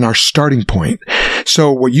reach, but in our starting point.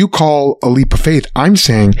 So what you call a leap of faith, I'm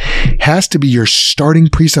saying has to be your starting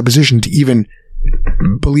presupposition to even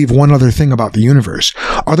believe one other thing about the universe.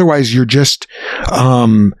 Otherwise, you're just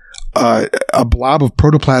a blob of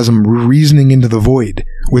protoplasm reasoning into the void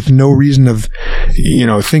with no reason of,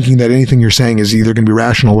 thinking that anything you're saying is either going to be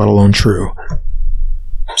rational, let alone true.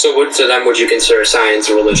 So then would you consider science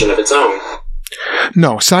a religion of its own?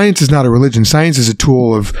 No, science is not a religion. Science is a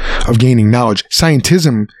tool of gaining knowledge.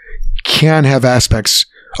 Scientism can have aspects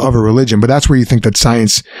of a religion. But that's where you think that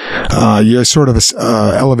science, you sort of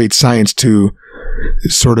elevate science to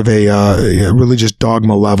sort of a religious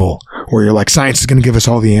dogma level, where you're like, science is going to give us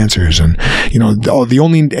all the answers, and the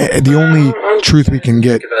only truth we can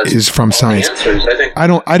get is from science.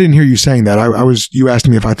 I didn't hear you saying that. You asked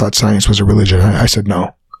me if I thought science was a religion. I said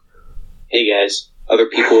no. Hey guys, other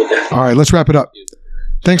people there. All right, let's wrap it up.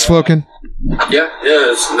 Thanks, Floken. Yeah,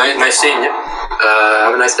 it's nice seeing you.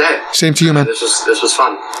 Have a nice day. Same to you, man. This was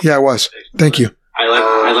fun. Yeah, it was. Thank you.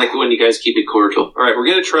 I like when you guys keep it cordial. All right, we're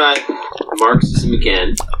gonna try Marxism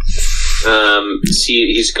again.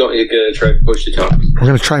 He's gonna try to push the talk. We're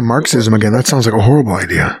gonna try Marxism again. That sounds like a horrible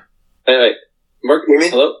idea. Hey, Mark, hear me?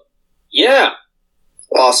 Hello? Yeah.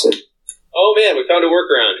 Awesome. Oh man, we found a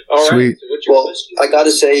workaround. All Sweet. right. So what's your question? I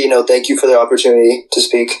gotta say, thank you for the opportunity to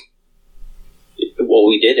speak. Well,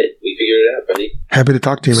 we did it. We figured it out, buddy. Happy to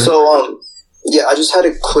talk to you, man. So, I just had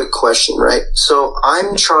a quick question, right? So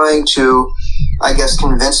I'm trying to, I guess,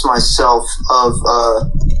 convince myself of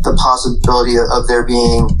the possibility of there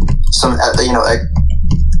being some, I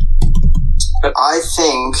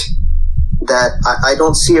think that I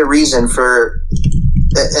don't see a reason for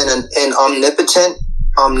an omnipotent,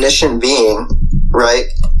 omniscient being, right,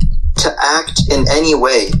 to act in any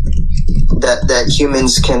way that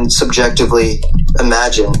humans can subjectively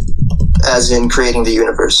imagine, as in creating the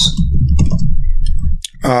universe.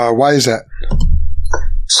 Why is that?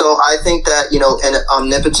 So I think that, an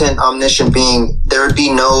omnipotent, omniscient being, there would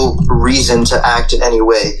be no reason to act in any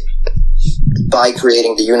way by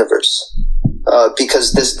creating the universe.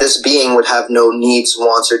 Because this being would have no needs,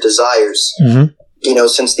 wants, or desires,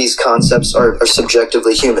 since these concepts are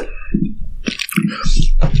subjectively human.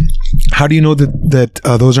 How do you know that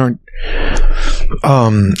those aren't?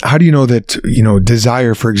 How do you know that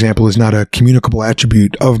desire, for example, is not a communicable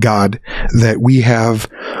attribute of God that we have,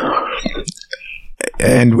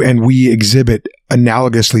 and we exhibit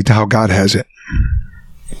analogously to how God has it?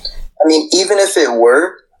 I mean, even if it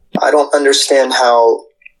were, I don't understand how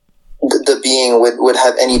the being would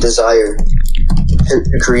have any desire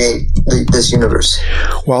to create this universe.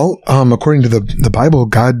 Well, according to the Bible,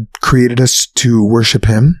 God created us to worship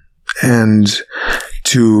Him and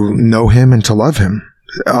to know Him and to love Him.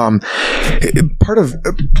 Part of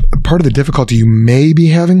the difficulty you may be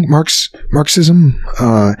having, Marxism,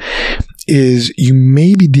 is you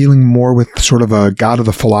may be dealing more with sort of a God of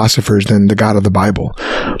the philosophers than the God of the Bible.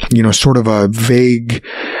 Sort of a vague,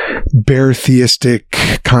 bare theistic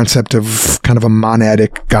concept of kind of a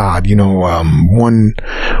monadic God,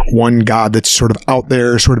 one God that's sort of out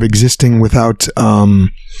there, sort of existing without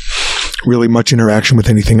really much interaction with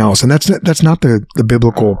anything else. And that's not the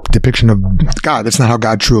biblical depiction of God. That's not how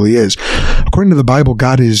God truly is. According to the Bible,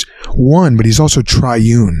 God is one, but He's also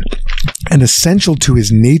triune. And essential to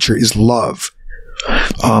His nature is love.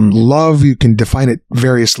 Love, you can define it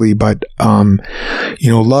variously, but,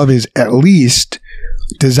 love is at least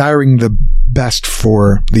desiring the best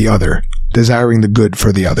for the other, desiring the good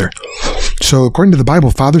for the other. So according to the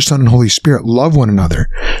Bible, Father, Son, and Holy Spirit love one another,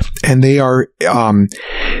 and they have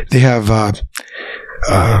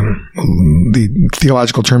the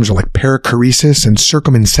theological terms are like perichoresis and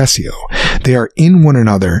circumcessio. They are in one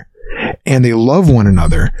another, and they love one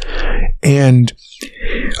another. And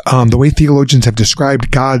the way theologians have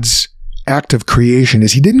described God's act of creation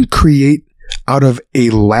is He didn't create out of a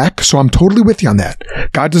lack. So I'm totally with you on that.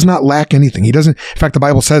 God does not lack anything. He doesn't. In fact, the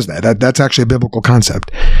Bible says that's actually a biblical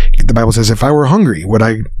concept. The Bible says, if I were hungry, would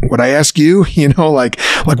I ask you, like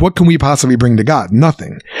what can we possibly bring to God?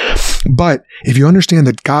 Nothing. But if you understand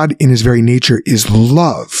that God in His very nature is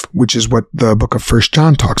love, which is what the book of 1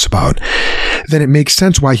 John talks about, then it makes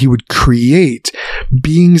sense why He would create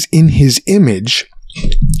beings in His image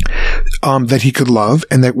that He could love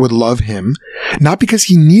and that would love Him, not because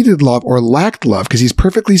He needed love or lacked love, because He's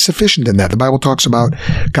perfectly sufficient in that. The Bible talks about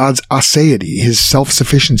God's aseity, His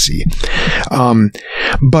self-sufficiency.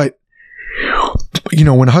 But,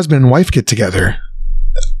 when a husband and wife get together,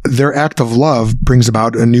 their act of love brings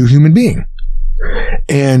about a new human being.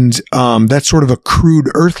 And that's sort of a crude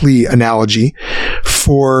earthly analogy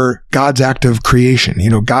for God's act of creation.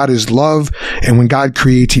 God is love, and when God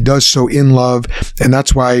creates, He does so in love. And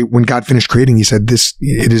that's why when God finished creating, He said,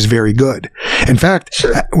 it is very good. In fact,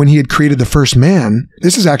 when He had created the first man,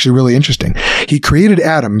 this is actually really interesting. He created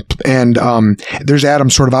Adam, and there's Adam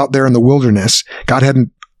sort of out there in the wilderness. God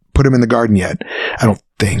hadn't put him in the garden yet. I don't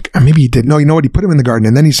think. Maybe he did. No, you know what? He put him in the garden,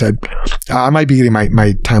 and then he said, I might be getting my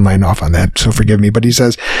timeline off on that, so forgive me. But he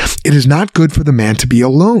says, it is not good for the man to be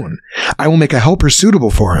alone. I will make a helper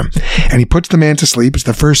suitable for him. And he puts the man to sleep. It's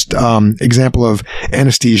the first example of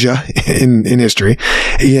anesthesia in history.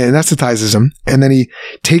 He anesthetizes him, and then he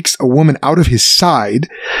takes a woman out of his side,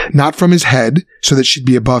 not from his head, so that she'd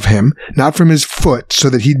be above him, not from his foot, so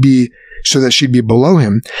that she'd be below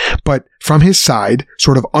him, but from his side,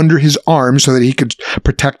 sort of under his arm, so that he could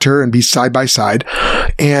protect her and be side by side.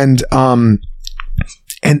 And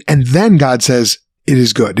then God says, it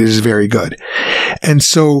is good. It is very good. And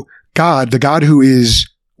so God, the God who is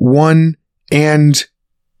one and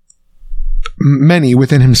many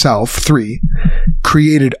within himself, three,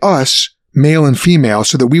 created us, male and female,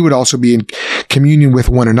 so that we would also be in communion with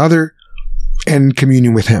one another and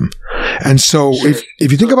communion with him. And so if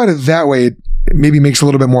you think about it that way, it maybe makes a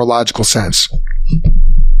little bit more logical sense.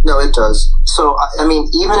 No, it does. So, I mean,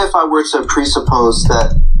 even if I were to presuppose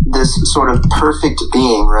that this sort of perfect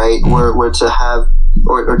being, right, were to have,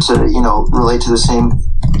 or to, you know, relate to the same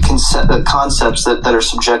concepts that are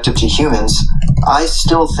subjective to humans, I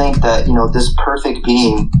still think that, you know, this perfect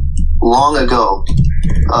being long ago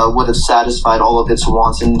would have satisfied all of its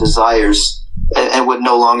wants and desires and would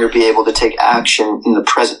no longer be able to take action in the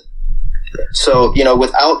present. So, you know,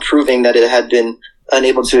 without proving that it had been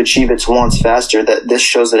unable to achieve its wants faster, that this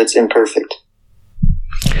shows that it's imperfect.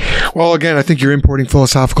 Well, again, I think you're importing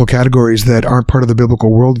philosophical categories that aren't part of the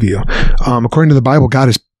biblical worldview. According to the Bible, God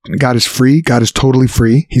is free. God is totally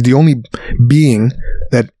free. He's the only being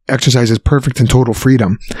that exercises perfect and total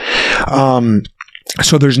freedom.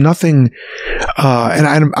 So there's nothing,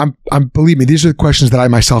 and I'm believe me, these are the questions that I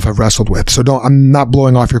myself have wrestled with. So I'm not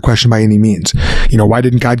blowing off your question by any means. You know, why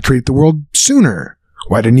didn't God create the world sooner?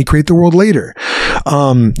 Why didn't he create the world later?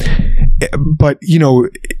 But you know,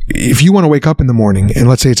 if you want to wake up in the morning, and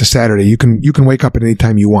let's say it's a Saturday, you can wake up at any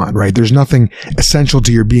time you want, right? There's nothing essential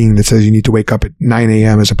to your being that says you need to wake up at 9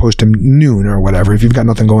 a.m. as opposed to noon or whatever. If you've got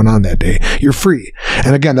nothing going on that day, you're free.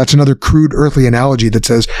 And again, that's another crude earthly analogy that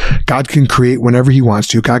says God can create whenever he wants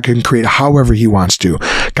to. God can create however he wants to.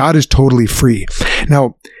 God is totally free.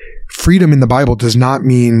 Now, freedom in the Bible does not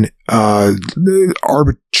mean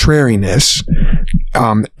arbitrariness.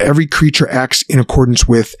 Every creature acts in accordance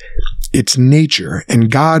with its nature,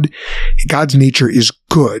 and God's nature is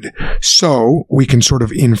good. So we can sort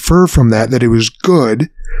of infer from that it was good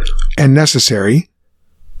and necessary,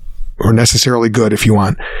 or necessarily good if you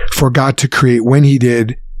want, for God to create when he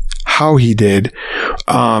did, how he did.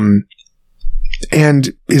 And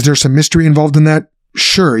is there some mystery involved in that?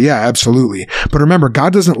 Sure, yeah, absolutely. But remember,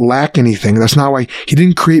 God doesn't lack anything. That's not why he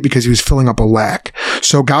didn't create, because he was filling up a lack.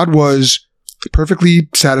 So God was perfectly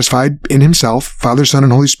satisfied in himself, Father, Son,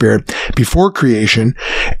 and Holy Spirit before creation.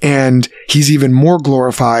 And he's even more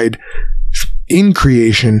glorified in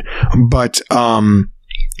creation. But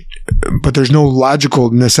there's no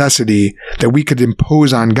logical necessity that we could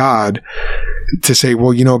impose on God to say,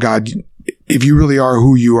 well, you know, God, if you really are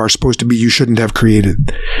who you are supposed to be, you shouldn't have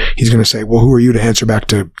created. He's going to say, well, who are you to answer back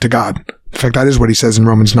to God? In fact, that is what he says in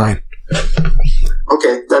Romans 9.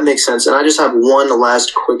 Okay, that makes sense. And I just have one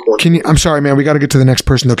last quick one. I'm sorry, man. We got to get to the next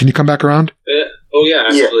person, though. Can you come back around?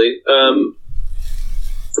 Actually.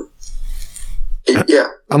 Yeah.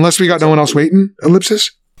 Unless we got no one else waiting,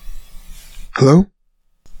 Ellipsis? Hello?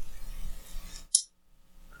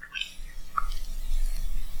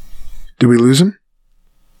 Did we lose him?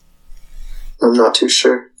 I'm not too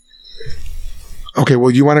sure. Okay,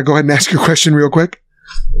 well, you want to go ahead and ask your question real quick?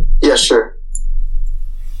 Yeah, sure.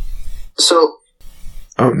 So...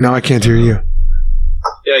 Oh, now I can't hear you.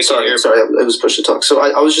 Yeah, I can't hear. Sorry, I was pushed to talk. So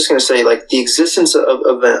I was just going to say, like, the existence of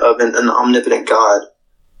an omnipotent God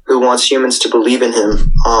who wants humans to believe in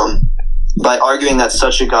him, by arguing that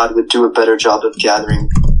such a God would do a better job of gathering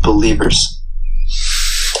believers.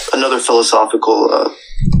 Another philosophical,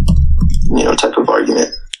 type of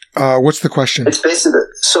argument. What's the question? It's basically,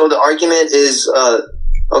 so the argument is,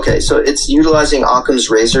 so it's utilizing Occam's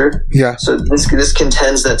razor. Yeah. So this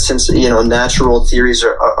contends that since, natural theories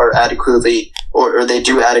are adequately, or they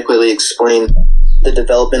do adequately explain the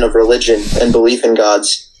development of religion and belief in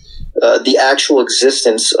gods, the actual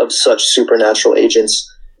existence of such supernatural agents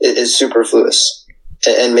is superfluous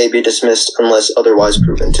and may be dismissed unless otherwise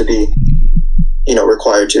proven to be,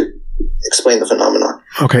 required to explain the phenomenon.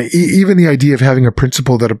 Okay. Even the idea of having a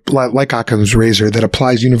principle that, like Occam's razor, that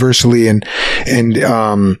applies universally and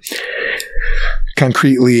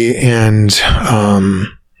concretely and,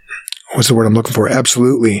 what's the word I'm looking for?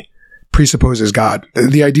 Absolutely presupposes God.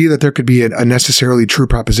 The idea that there could be a necessarily true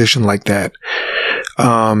proposition like that.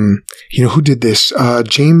 Who did this?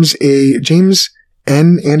 James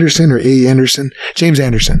N. Anderson or A. Anderson, James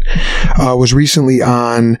Anderson, was recently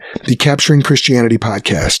on the Capturing Christianity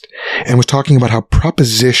podcast and was talking about how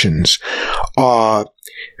propositions,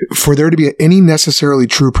 for there to be any necessarily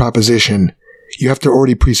true proposition, you have to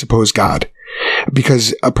already presuppose God,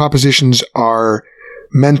 because propositions are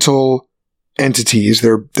mental entities.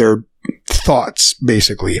 They're thoughts,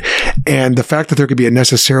 basically. And the fact that there could be a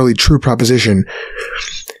necessarily true proposition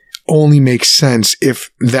only makes sense if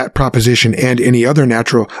that proposition and any other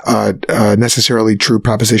natural, necessarily true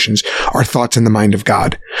propositions are thoughts in the mind of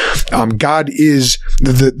God. God is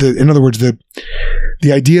in other words, the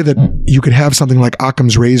idea that you could have something like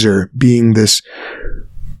Occam's razor being this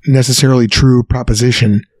necessarily true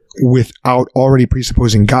proposition without already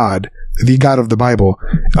presupposing God, the God of the Bible,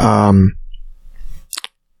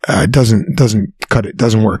 doesn't cut it,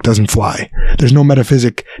 doesn't work, doesn't fly. There's no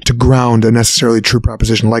metaphysic to ground a necessarily true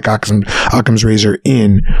proposition like Occam's razor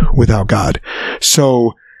in without God.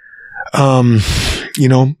 So,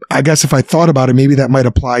 I guess if I thought about it, maybe that might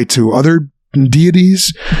apply to other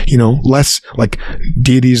deities, less like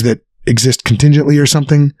deities that exist contingently or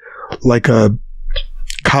something, like a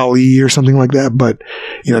Kali or something like that. But,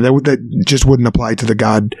 that just wouldn't apply to the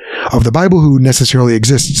God of the Bible, who necessarily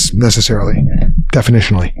exists,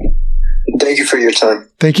 definitionally. Thank you for your time.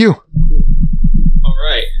 Thank you. All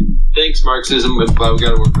right. Thanks, Marxism. But we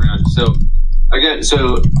got to work around. So, again,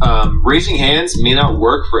 raising hands may not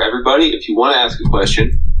work for everybody. If you want to ask a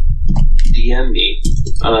question, DM me,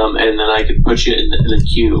 and then I can put you in the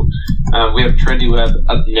queue. We have Trendy Web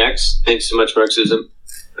up next. Thanks so much, Marxism.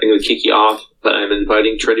 I'm going to kick you off, but I'm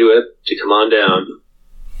inviting Trendy Web to come on down.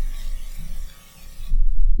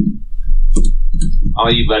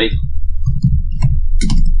 All you, buddy.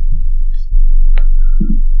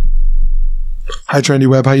 Hi, Trendy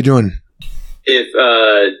Web. How you doing? If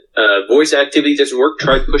voice activity doesn't work,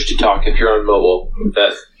 try push to talk if you're on mobile. If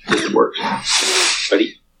that doesn't work,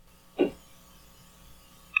 buddy.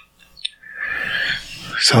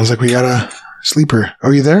 Sounds like we got a sleeper.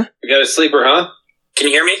 Are you there? We got a sleeper, huh? Can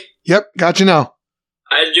you hear me? Yep, got you now.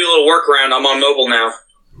 I had to do a little workaround. I'm on mobile now.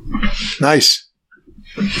 Nice.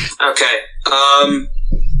 Okay.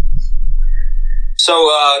 So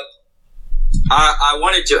I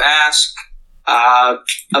wanted to ask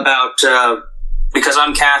about because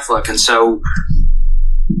I'm Catholic, and so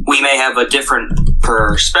we may have a different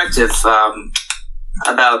perspective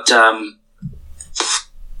about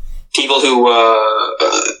people who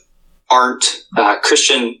aren't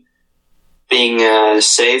Christian being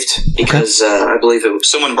saved, because I believe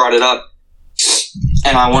someone brought it up,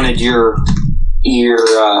 and I wanted your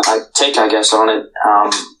take, I guess, on it.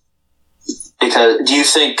 Because do you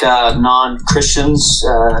think non-Christians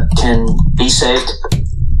can be saved?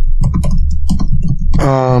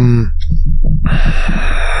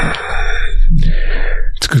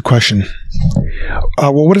 It's a good question.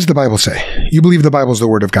 Well, what does the Bible say? You believe the Bible is the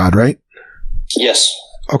Word of God, right? Yes.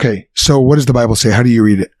 Okay, so what does the Bible say? How do you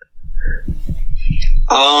read it?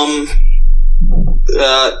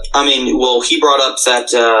 He brought up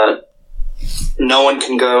that no one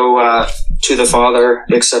can go to the Father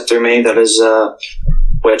except through me. That is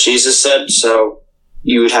what Jesus said. So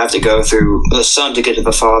you would have to go through the Son to get to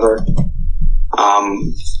the Father.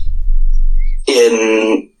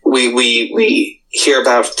 We hear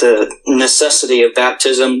about the necessity of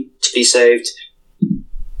baptism to be saved,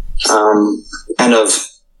 and of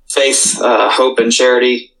faith, hope, and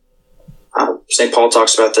charity. St. Paul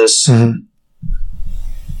talks about this. Mm-hmm.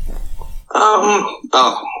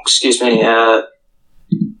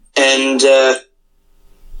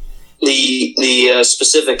 The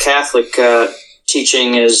specific Catholic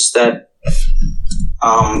teaching is that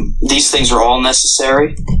these things are all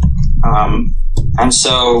necessary. And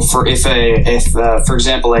so, for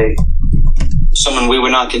example, someone we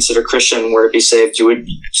would not consider Christian were to be saved, you would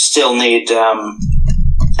still need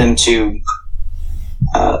them to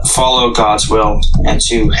follow God's will and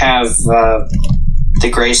to have the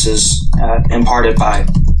graces imparted by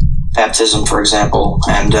baptism, for example,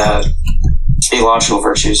 and theological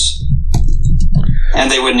virtues. And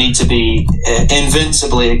they would need to be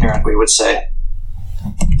invincibly ignorant, we would say.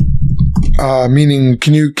 Meaning,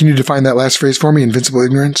 can you define that last phrase for me? Invincible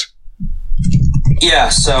ignorance? Yeah,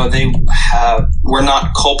 so they were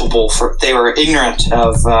not culpable they were ignorant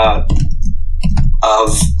of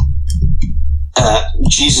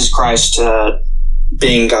Jesus Christ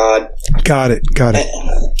being God. Got it.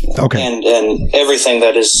 Okay. And everything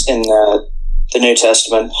that is in the New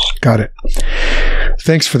Testament. Got it.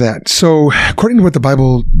 Thanks for that. So, according to what the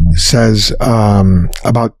Bible says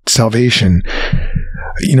about salvation,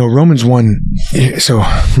 Romans 1. So,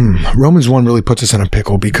 Romans 1 really puts us in a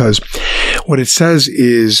pickle, because What it says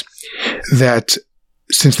is that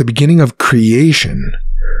since the beginning of creation,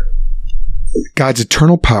 God's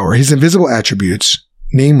eternal power, his invisible attributes,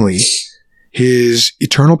 namely his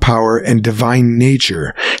eternal power and divine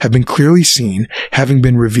nature, have been clearly seen, having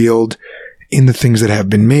been revealed in the things that have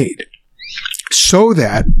been made. So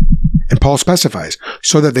that, and Paul specifies,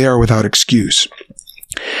 so that they are without excuse.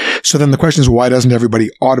 So then the question is, why doesn't everybody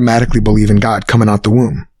automatically believe in God coming out the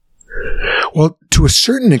womb? Well, to a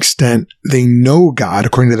certain extent, they know God,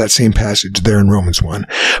 according to that same passage there in Romans 1,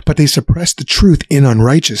 but they suppress the truth in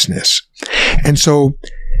unrighteousness. And so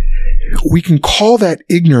we can call that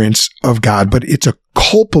ignorance of God, but it's a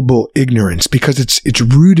culpable ignorance because it's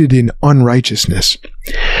rooted in unrighteousness.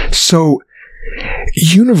 So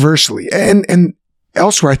universally, and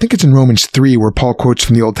elsewhere, I think it's in Romans 3 where Paul quotes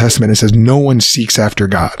from the Old Testament and says, no one seeks after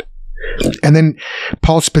God. And then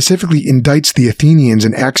Paul specifically indicts the Athenians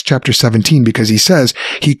in Acts chapter 17 because he says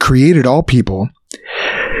he created all people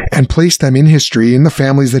and placed them in history in the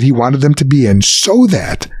families that he wanted them to be in so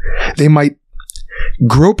that they might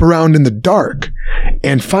grope around in the dark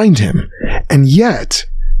and find him. And yet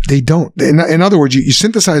they don't. In other words, you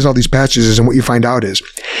synthesize all these passages and what you find out is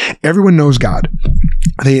everyone knows God.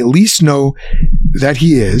 They at least know that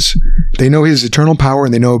he is. They know his eternal power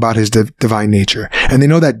and they know about his divine nature. And they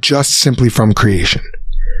know that just simply from creation.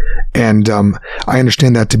 And I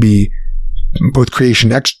understand that to be both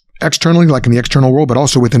creation externally, like in the external world, but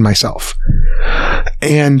also within myself.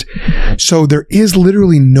 And so there is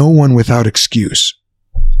literally no one without excuse.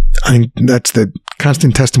 I mean, that's the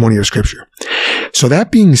constant testimony of Scripture. So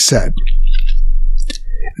that being said,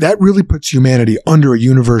 that really puts humanity under a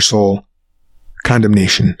universal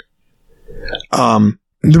condemnation.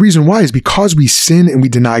 The reason why is because we sin and we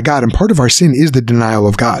deny God, and part of our sin is the denial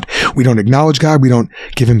of God. We don't acknowledge God. We don't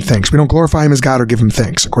give him thanks. We don't glorify him as God or give him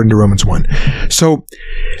thanks, according to Romans 1. So,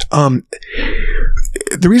 the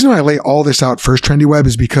reason why I lay all this out first, Trendy Web,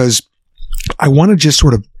 is because I want to just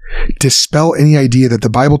sort of dispel any idea that the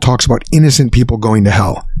Bible talks about innocent people going to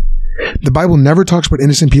hell. The Bible never talks about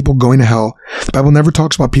innocent people going to hell. The Bible never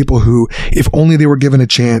talks about people who, if only they were given a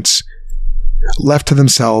chance, left to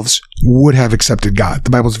themselves, would have accepted God. The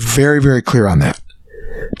Bible's very, very clear on that.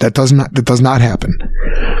 That does not happen.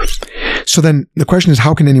 So then the question is,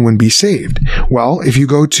 how can anyone be saved? Well, if you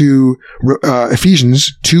go to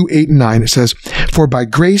Ephesians 2:8-9, it says, "For by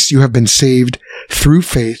grace you have been saved through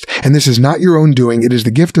faith, and this is not your own doing. It is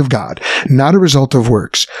the gift of God, not a result of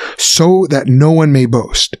works, so that no one may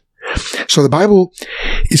boast." So the Bible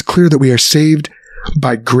is clear that we are saved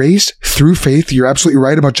by grace through faith. You're absolutely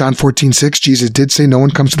right about John 14:6. Jesus did say, "No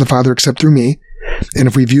one comes to the Father except through me." And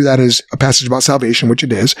if we view that as a passage about salvation, which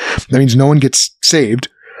it is, that means no one gets saved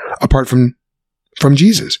apart from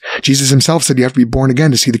Jesus. Jesus himself said you have to be born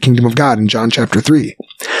again to see the kingdom of God in John chapter 3.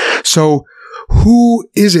 So who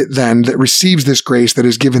is it then that receives this grace that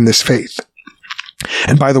is given this faith?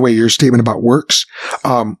 And by the way, your statement about works,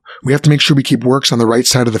 we have to make sure we keep works on the right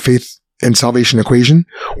side of the faith and salvation equation.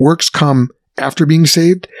 Works come after being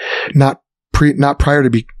saved, not prior to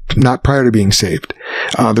being saved.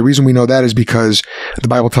 The reason we know that is because the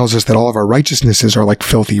Bible tells us that all of our righteousnesses are like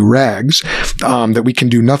filthy rags, that we can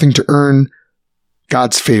do nothing to earn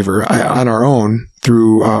God's favor on our own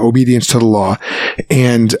through obedience to the law.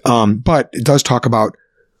 And but it does talk about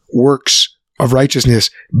works of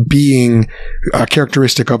righteousness being a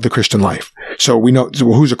characteristic of the Christian life. So we know,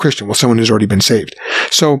 well, who's a Christian? Well, someone who's already been saved.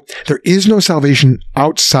 So there is no salvation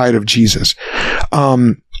outside of Jesus.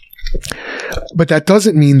 But that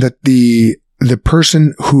doesn't mean that the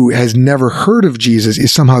person who has never heard of Jesus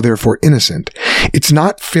is somehow therefore innocent. It's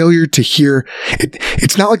not failure to hear.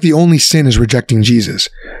 It's not like the only sin is rejecting Jesus.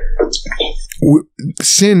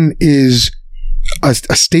 Sin is a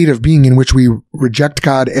state of being in which we reject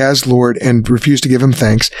God as Lord and refuse to give him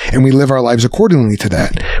thanks, and we live our lives accordingly to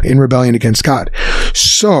that in rebellion against God.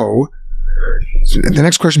 So the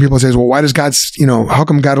next question people say is, well, why does God, how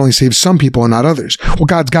come God only saves some people and not others? Well,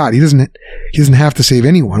 God's God. He doesn't have to save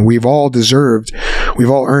anyone. We've all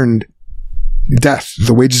earned death.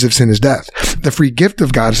 The wages of sin is death. The free gift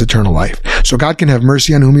of God is eternal life. So God can have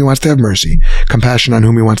mercy on whom he wants to have mercy, compassion on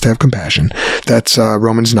whom he wants to have compassion. That's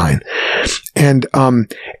Romans 9. And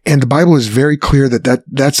the Bible is very clear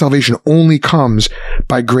that salvation only comes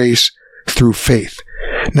by grace through faith.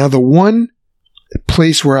 Now, the one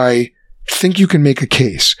place where I think you can make a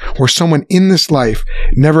case where someone in this life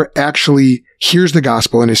never actually hears the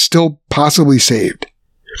gospel and is still possibly saved,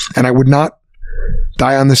 and I would not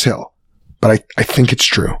die on this hill, but I think it's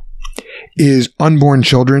true, is unborn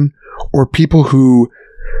children or people who,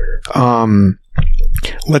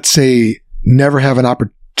 let's say, never have an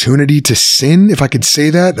opportunity to sin, if I could say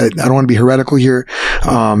that. I don't want to be heretical here.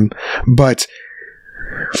 But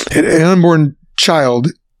an unborn child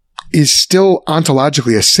is still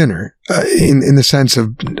ontologically a sinner in the sense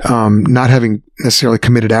of not having necessarily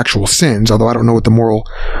committed actual sins, although I don't know what the moral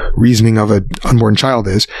reasoning of an unborn child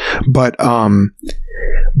is, but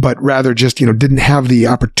rather just, didn't have the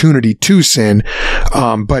opportunity to sin,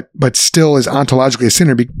 but still is ontologically a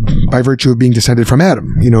sinner by virtue of being descended from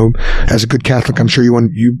Adam. As a good Catholic, I'm sure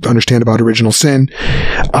you understand about original sin,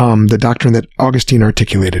 the doctrine that Augustine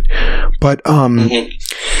articulated. But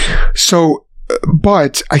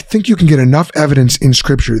but I think you can get enough evidence in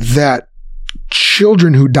Scripture that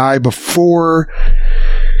children who die before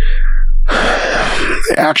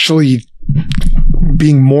actually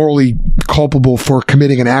being morally culpable for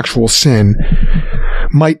committing an actual sin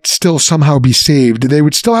might still somehow be saved. They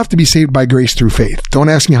would still have to be saved by grace through faith. Don't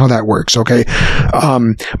ask me how that works, okay?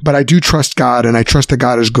 But I do trust God, and I trust that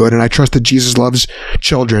God is good, and I trust that Jesus loves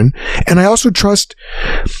children. And I also trust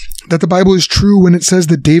that the Bible is true when it says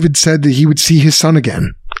that David said that he would see his son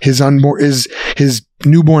again, his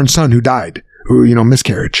newborn son who died,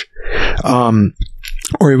 miscarriage.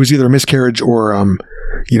 Or it was either a miscarriage or,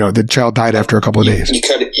 the child died after a couple of days.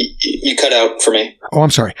 You cut out for me. Oh,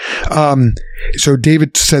 I'm sorry. So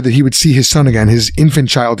David said that he would see his son again, his infant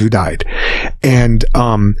child who died. And,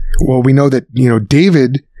 we know that,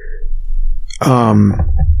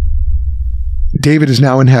 David is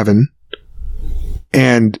now in heaven.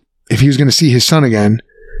 And if he was going to see his son again,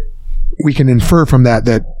 we can infer from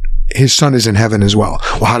that his son is in heaven as well.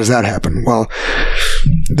 Well, how does that happen? Well,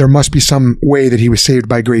 there must be some way that he was saved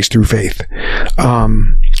by grace through faith,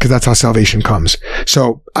 because that's how salvation comes.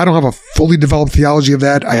 So I don't have a fully developed theology of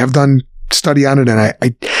that. I have done study on it, and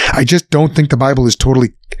I just don't think the Bible is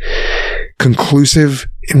totally conclusive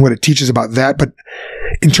in what it teaches about that. But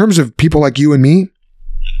in terms of people like you and me,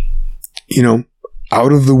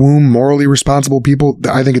 out of the womb, morally responsible people,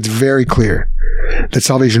 I think it's very clear that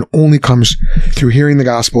salvation only comes through hearing the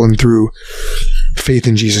gospel and through faith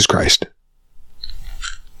in Jesus Christ.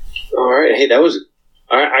 All right. Hey, all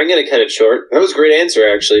right, I'm going to cut it short. That was a great answer,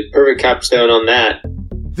 actually. Perfect capstone on that.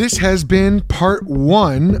 This has been part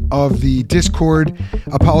 1 of the Discord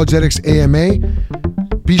Apologetics AMA.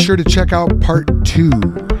 Be sure to check out part 2.